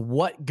monster. So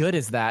what good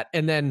is that?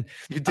 And then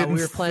you didn't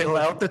we were playing fill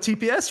out the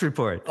TPS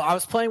report. I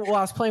was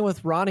playing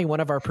with Ronnie,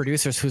 one of our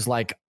producers, who's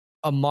like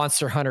a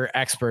Monster Hunter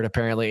expert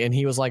apparently, and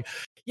he was like,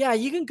 yeah,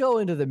 you can go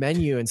into the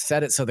menu and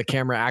set it so the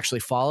camera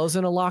actually follows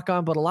in a lock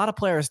on, but a lot of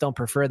players don't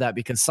prefer that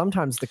because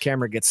sometimes the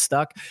camera gets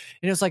stuck,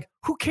 and it's like,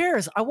 who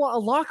cares? I want a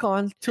lock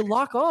on to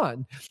lock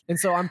on. And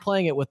so I'm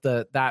playing it with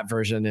that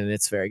version, and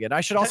it's very good.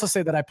 I should also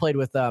say that I played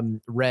with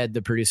Red,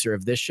 the producer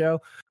of this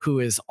show,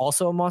 who is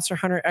also a Monster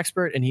Hunter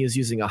expert, and he is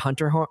using a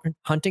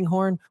hunting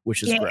horn,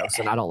 which is gross,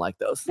 and I don't like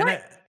those.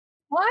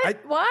 What?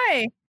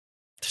 Why?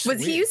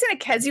 Was he using a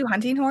Kezu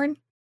hunting horn?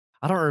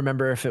 I don't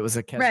remember if it was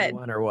a Kezu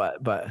one or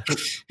what, but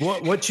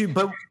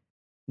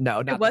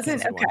no, not it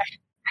wasn't. Okay. One.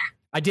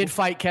 I did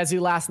fight Kezu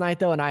last night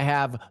though, and I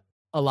have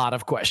a lot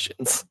of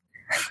questions.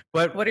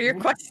 What are your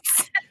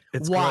questions?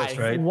 It's why? Gross,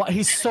 right? Why?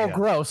 He's so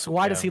gross.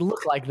 Why does he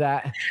look like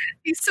that?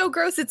 He's so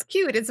gross. It's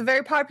cute. It's a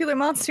very popular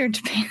monster in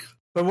Japan.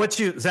 But what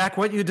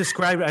you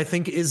described, I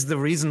think, is the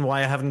reason why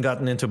I haven't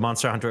gotten into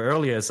Monster Hunter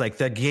earlier. It's like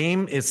the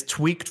game is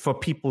tweaked for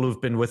people who've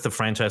been with the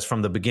franchise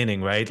from the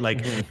beginning, right?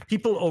 Like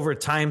people over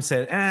time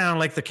said, I don't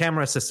like the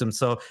camera system.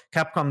 So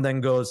Capcom then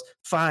goes,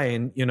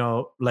 fine,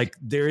 like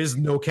there is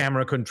no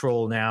camera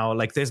control now.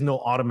 Like there's no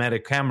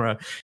automatic camera.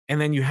 And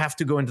then you have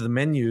to go into the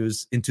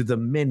menus, into the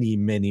many,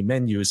 many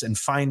menus, and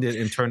find it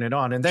and turn it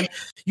on. And then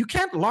you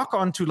can't lock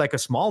onto like a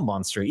small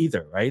monster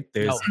either, right?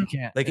 You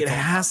can't. Like it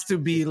has to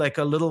be like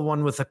a little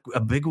one with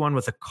a big one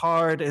with a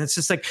card. And it's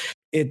just like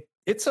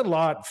it's a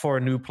lot for a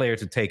new player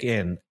to take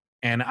in.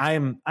 And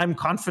I'm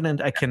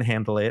confident I can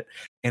handle it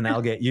and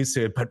I'll get used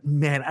to it. But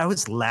man, I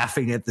was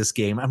laughing at this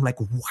game. I'm like,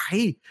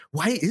 why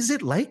is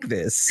it like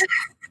this?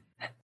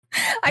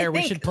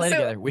 We should play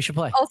together. We should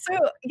play. Also,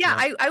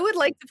 I would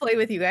like to play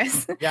with you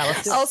guys. Yeah,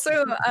 let's do it.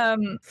 Also,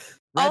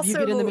 Rev, you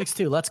get in the mix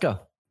too. Let's go.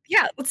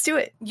 Yeah, let's do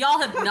it. Y'all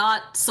have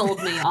not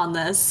sold me on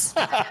this.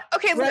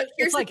 Okay, look,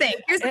 here's the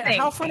thing.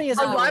 How funny is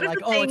it?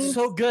 It's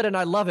so good and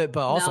I love it,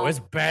 but also it's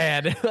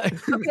bad.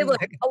 Okay,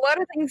 look, a lot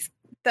of things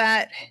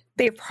that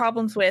they have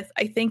problems with,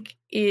 I think,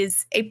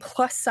 is a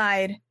plus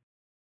side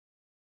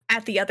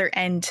at the other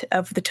end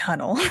of the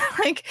tunnel.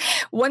 Like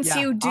once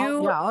you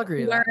do I'll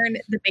agree learn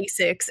the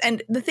basics.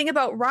 And the thing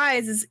about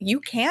Rise is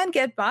you can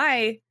get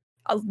by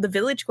the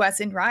village quests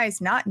in Rise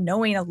not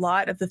knowing a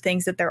lot of the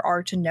things that there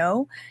are to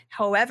know.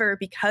 However,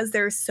 because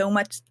there's so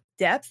much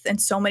depth and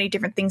so many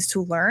different things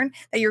to learn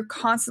that you're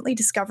constantly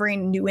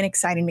discovering new and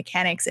exciting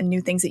mechanics and new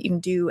things that you can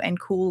do and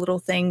cool little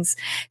things.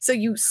 So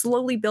you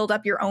slowly build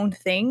up your own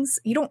things.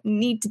 You don't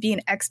need to be an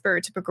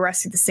expert to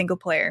progress through the single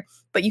player,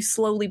 but you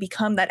slowly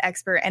become that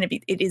expert, and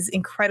it is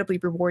incredibly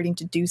rewarding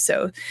to do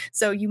so.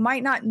 So you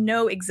might not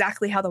know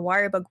exactly how the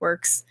wire bug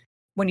works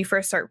when you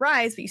first start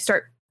Rise, but you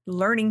start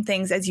learning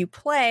things as you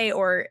play,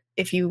 or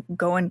if you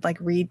go and like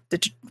read the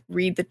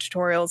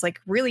tutorials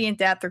like really in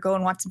depth, or go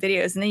and watch some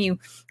videos, and then you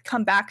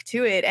come back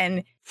to it,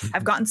 and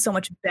I've gotten so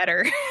much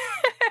better.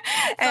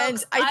 And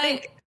Folks, I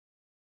think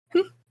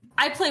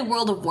I play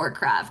World of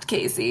Warcraft,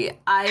 Casey.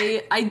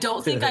 I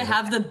don't think I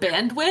have the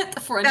bandwidth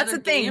for another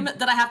game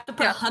that I have to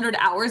put 100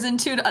 hours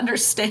into to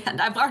understand.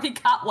 I've already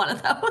got one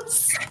of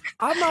those.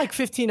 I'm like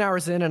 15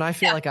 hours in, and I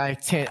feel like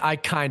I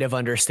kind of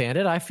understand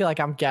it. I feel like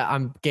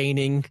I'm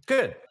gaining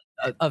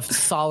a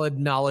solid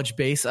knowledge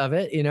base of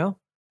it, you know?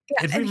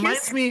 Yeah,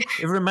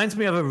 it reminds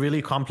me of a really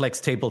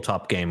complex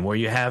tabletop game where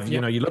you have, you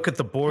know, you look at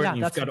the board and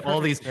you've got all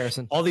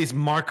these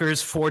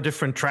markers, 4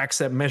 different tracks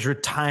that measure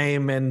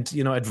time and,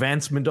 you know,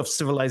 advancement of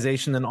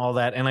civilization and all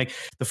that. And like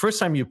the first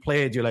time you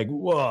play it, you're like,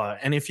 whoa.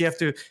 And if you have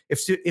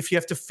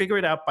to figure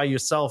it out by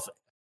yourself,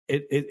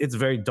 it's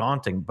very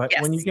daunting. But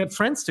when you get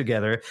friends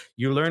together,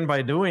 you learn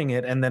by doing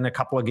it. And then a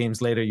couple of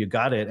games later, you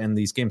got it. And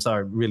these games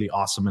are really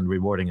awesome and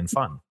rewarding and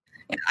fun.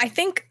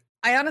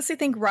 I honestly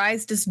think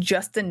Rise does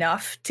just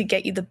enough to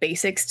get you the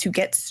basics to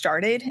get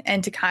started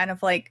and to kind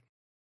of like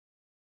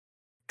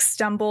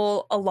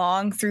stumble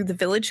along through the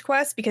village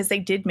quests, because they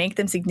did make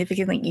them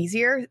significantly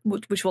easier,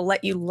 which will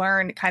let you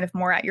learn kind of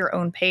more at your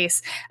own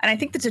pace. And I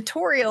think the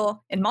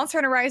tutorial in Monster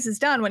Hunter Rise is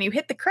done when you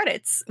hit the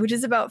credits, which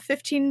is about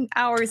 15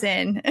 hours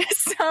in.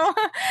 So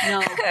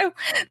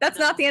that's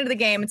not the end of the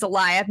game. It's a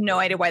lie. I have no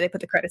idea why they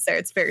put the credits there.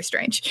 It's very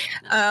strange.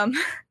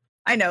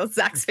 I know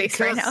Zach's face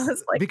right now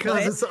is like,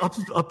 because it's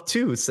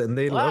obtuse, and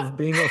they love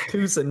being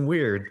obtuse and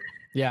weird.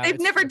 Yeah, they've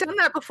never done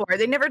that before.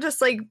 They never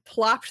just like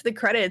plopped the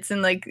credits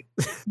and like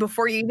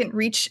before you even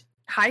reach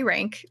high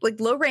rank, like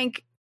low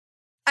rank.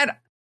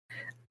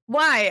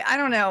 Why? I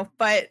don't know,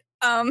 but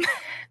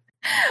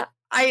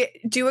I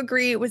do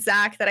agree with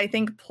Zach that I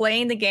think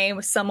playing the game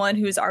with someone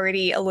who's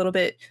already a little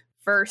bit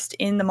versed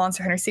in the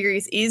Monster Hunter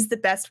series is the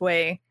best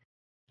way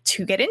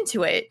to get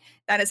into it.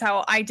 That is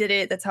how I did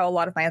it. That's how a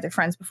lot of my other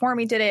friends before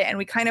me did it. And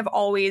we kind of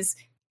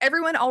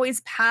everyone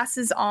always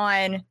passes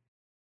on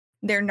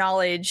their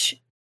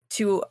knowledge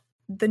to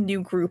the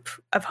new group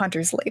of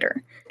hunters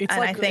later. It's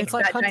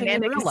like hunting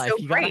in real life.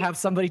 You gotta have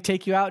somebody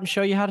take you out and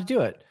show you how to do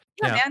it.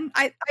 Yeah, man.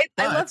 I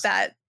love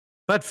that.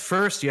 But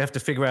first you have to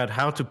figure out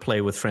how to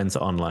play with friends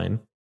online.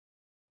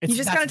 You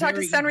just gotta talk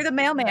to Senry the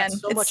mailman.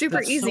 It's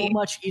super easy. So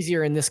much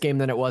easier in this game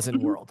than it was in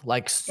World.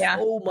 Like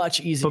so much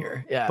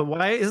easier. But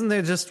why isn't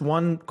there just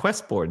one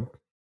quest board?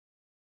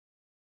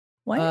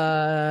 What?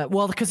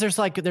 Well, because there's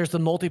the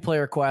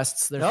multiplayer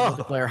quests, there's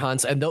multiplayer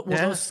hunts, and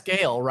those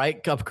scale right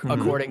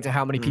according to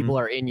how many people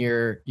are in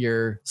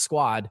your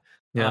squad.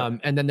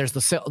 And then there's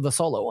the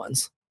solo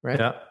ones, right?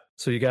 Yeah.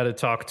 So you got to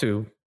talk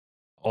to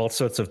all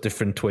sorts of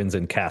different twins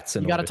and cats,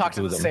 and you got to talk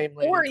to the same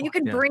lady. Or you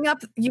can bring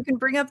up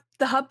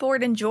the hub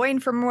board and join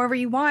from wherever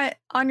you want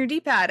on your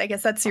D-pad. I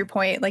guess that's your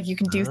point. Like you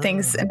can do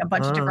things in a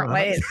bunch of different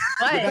ways.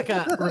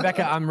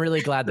 Rebecca, I'm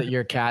really glad that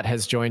your cat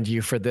has joined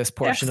you for this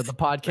portion of the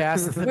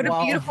podcast. What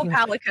a beautiful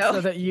palico!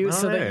 So that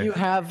you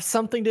have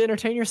something to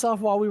entertain yourself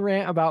while we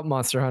rant about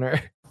Monster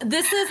Hunter.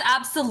 This is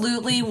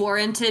absolutely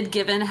warranted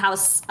given how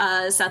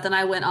Seth and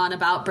I went on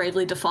about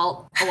Bravely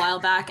Default a while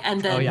back.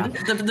 And then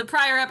the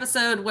prior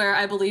episode where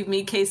I believe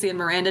me, Casey, and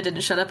Miranda didn't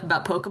shut up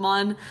about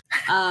Pokemon.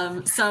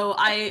 So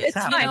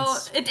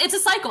it's a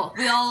cycle.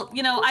 We all,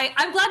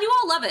 I'm glad you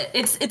all love it.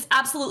 It's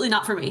absolutely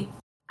not for me.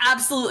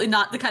 Absolutely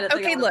not the kind of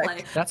thing I want to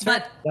play. That's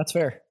fair. That's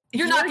fair.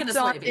 You're not going to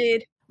sway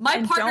me.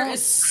 My partner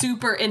is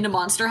super into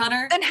Monster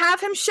Hunter. Then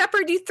have him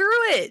shepherd you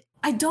through it.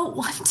 I don't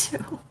want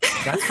to.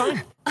 That's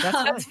fine.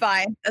 That's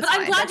fine. But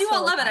I'm glad you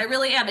all love it. I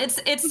really am.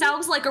 It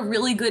sounds like a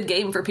really good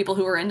game for people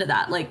who are into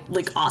that.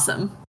 Like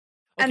awesome.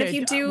 And if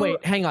you do,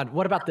 wait, hang on.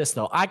 What about this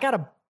though? I got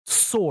a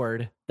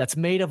sword that's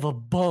made of a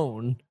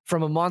bone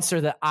from a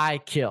monster that I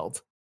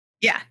killed.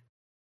 Yeah.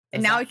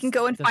 And now I can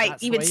go and fight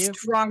even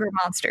stronger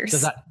monsters.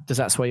 Does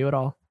that sway you at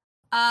all?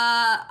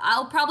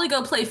 I'll probably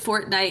go play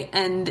Fortnite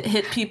and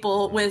hit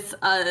people with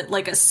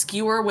like a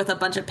skewer with a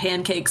bunch of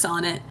pancakes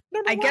on it.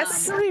 I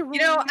guess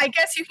I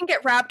guess you can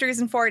get raptors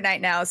in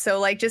Fortnite now. So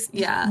like, just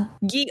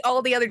yeet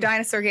all the other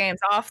dinosaur games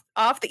off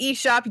the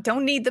eShop. You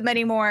don't need them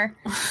anymore.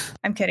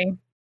 I'm kidding,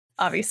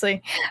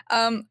 obviously.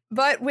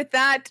 But with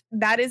that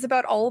is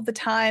about all of the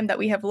time that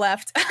we have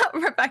left.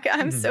 Rebecca,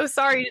 I'm so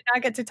sorry you did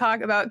not get to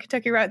talk about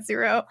Kentucky Route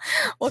Zero.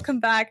 We'll come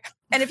back.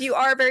 And if you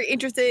are very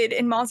interested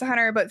in Monster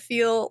Hunter but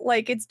feel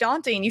like it's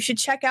daunting, you should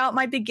check out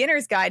my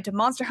beginner's guide to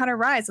Monster Hunter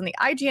Rise on the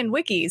IGN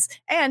wikis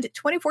and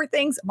 24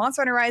 things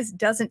Monster Hunter Rise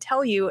doesn't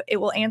tell you. It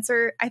will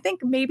answer, I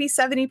think, maybe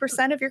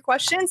 70% of your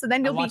questions, and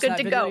then you'll be good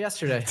to go.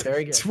 Yesterday,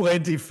 very good.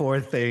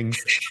 24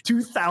 things,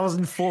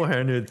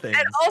 2,400 things,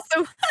 and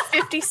also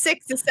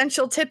 56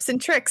 essential tips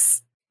and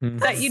tricks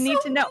that you need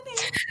to know.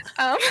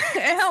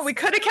 Hell, we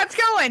could have kept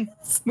going.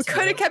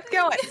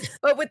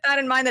 But with that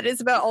in mind, that is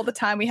about all the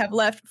time we have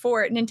left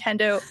for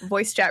Nintendo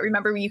Voice Chat.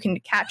 Remember, you can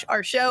catch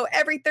our show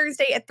every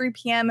Thursday at 3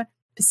 p.m.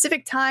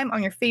 Pacific time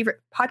on your favorite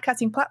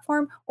podcasting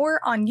platform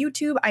or on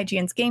YouTube,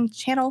 IGN's game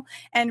channel.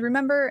 And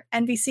remember,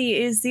 NVC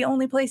is the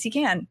only place you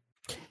can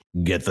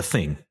get the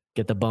thing.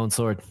 Get the bone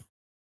sword.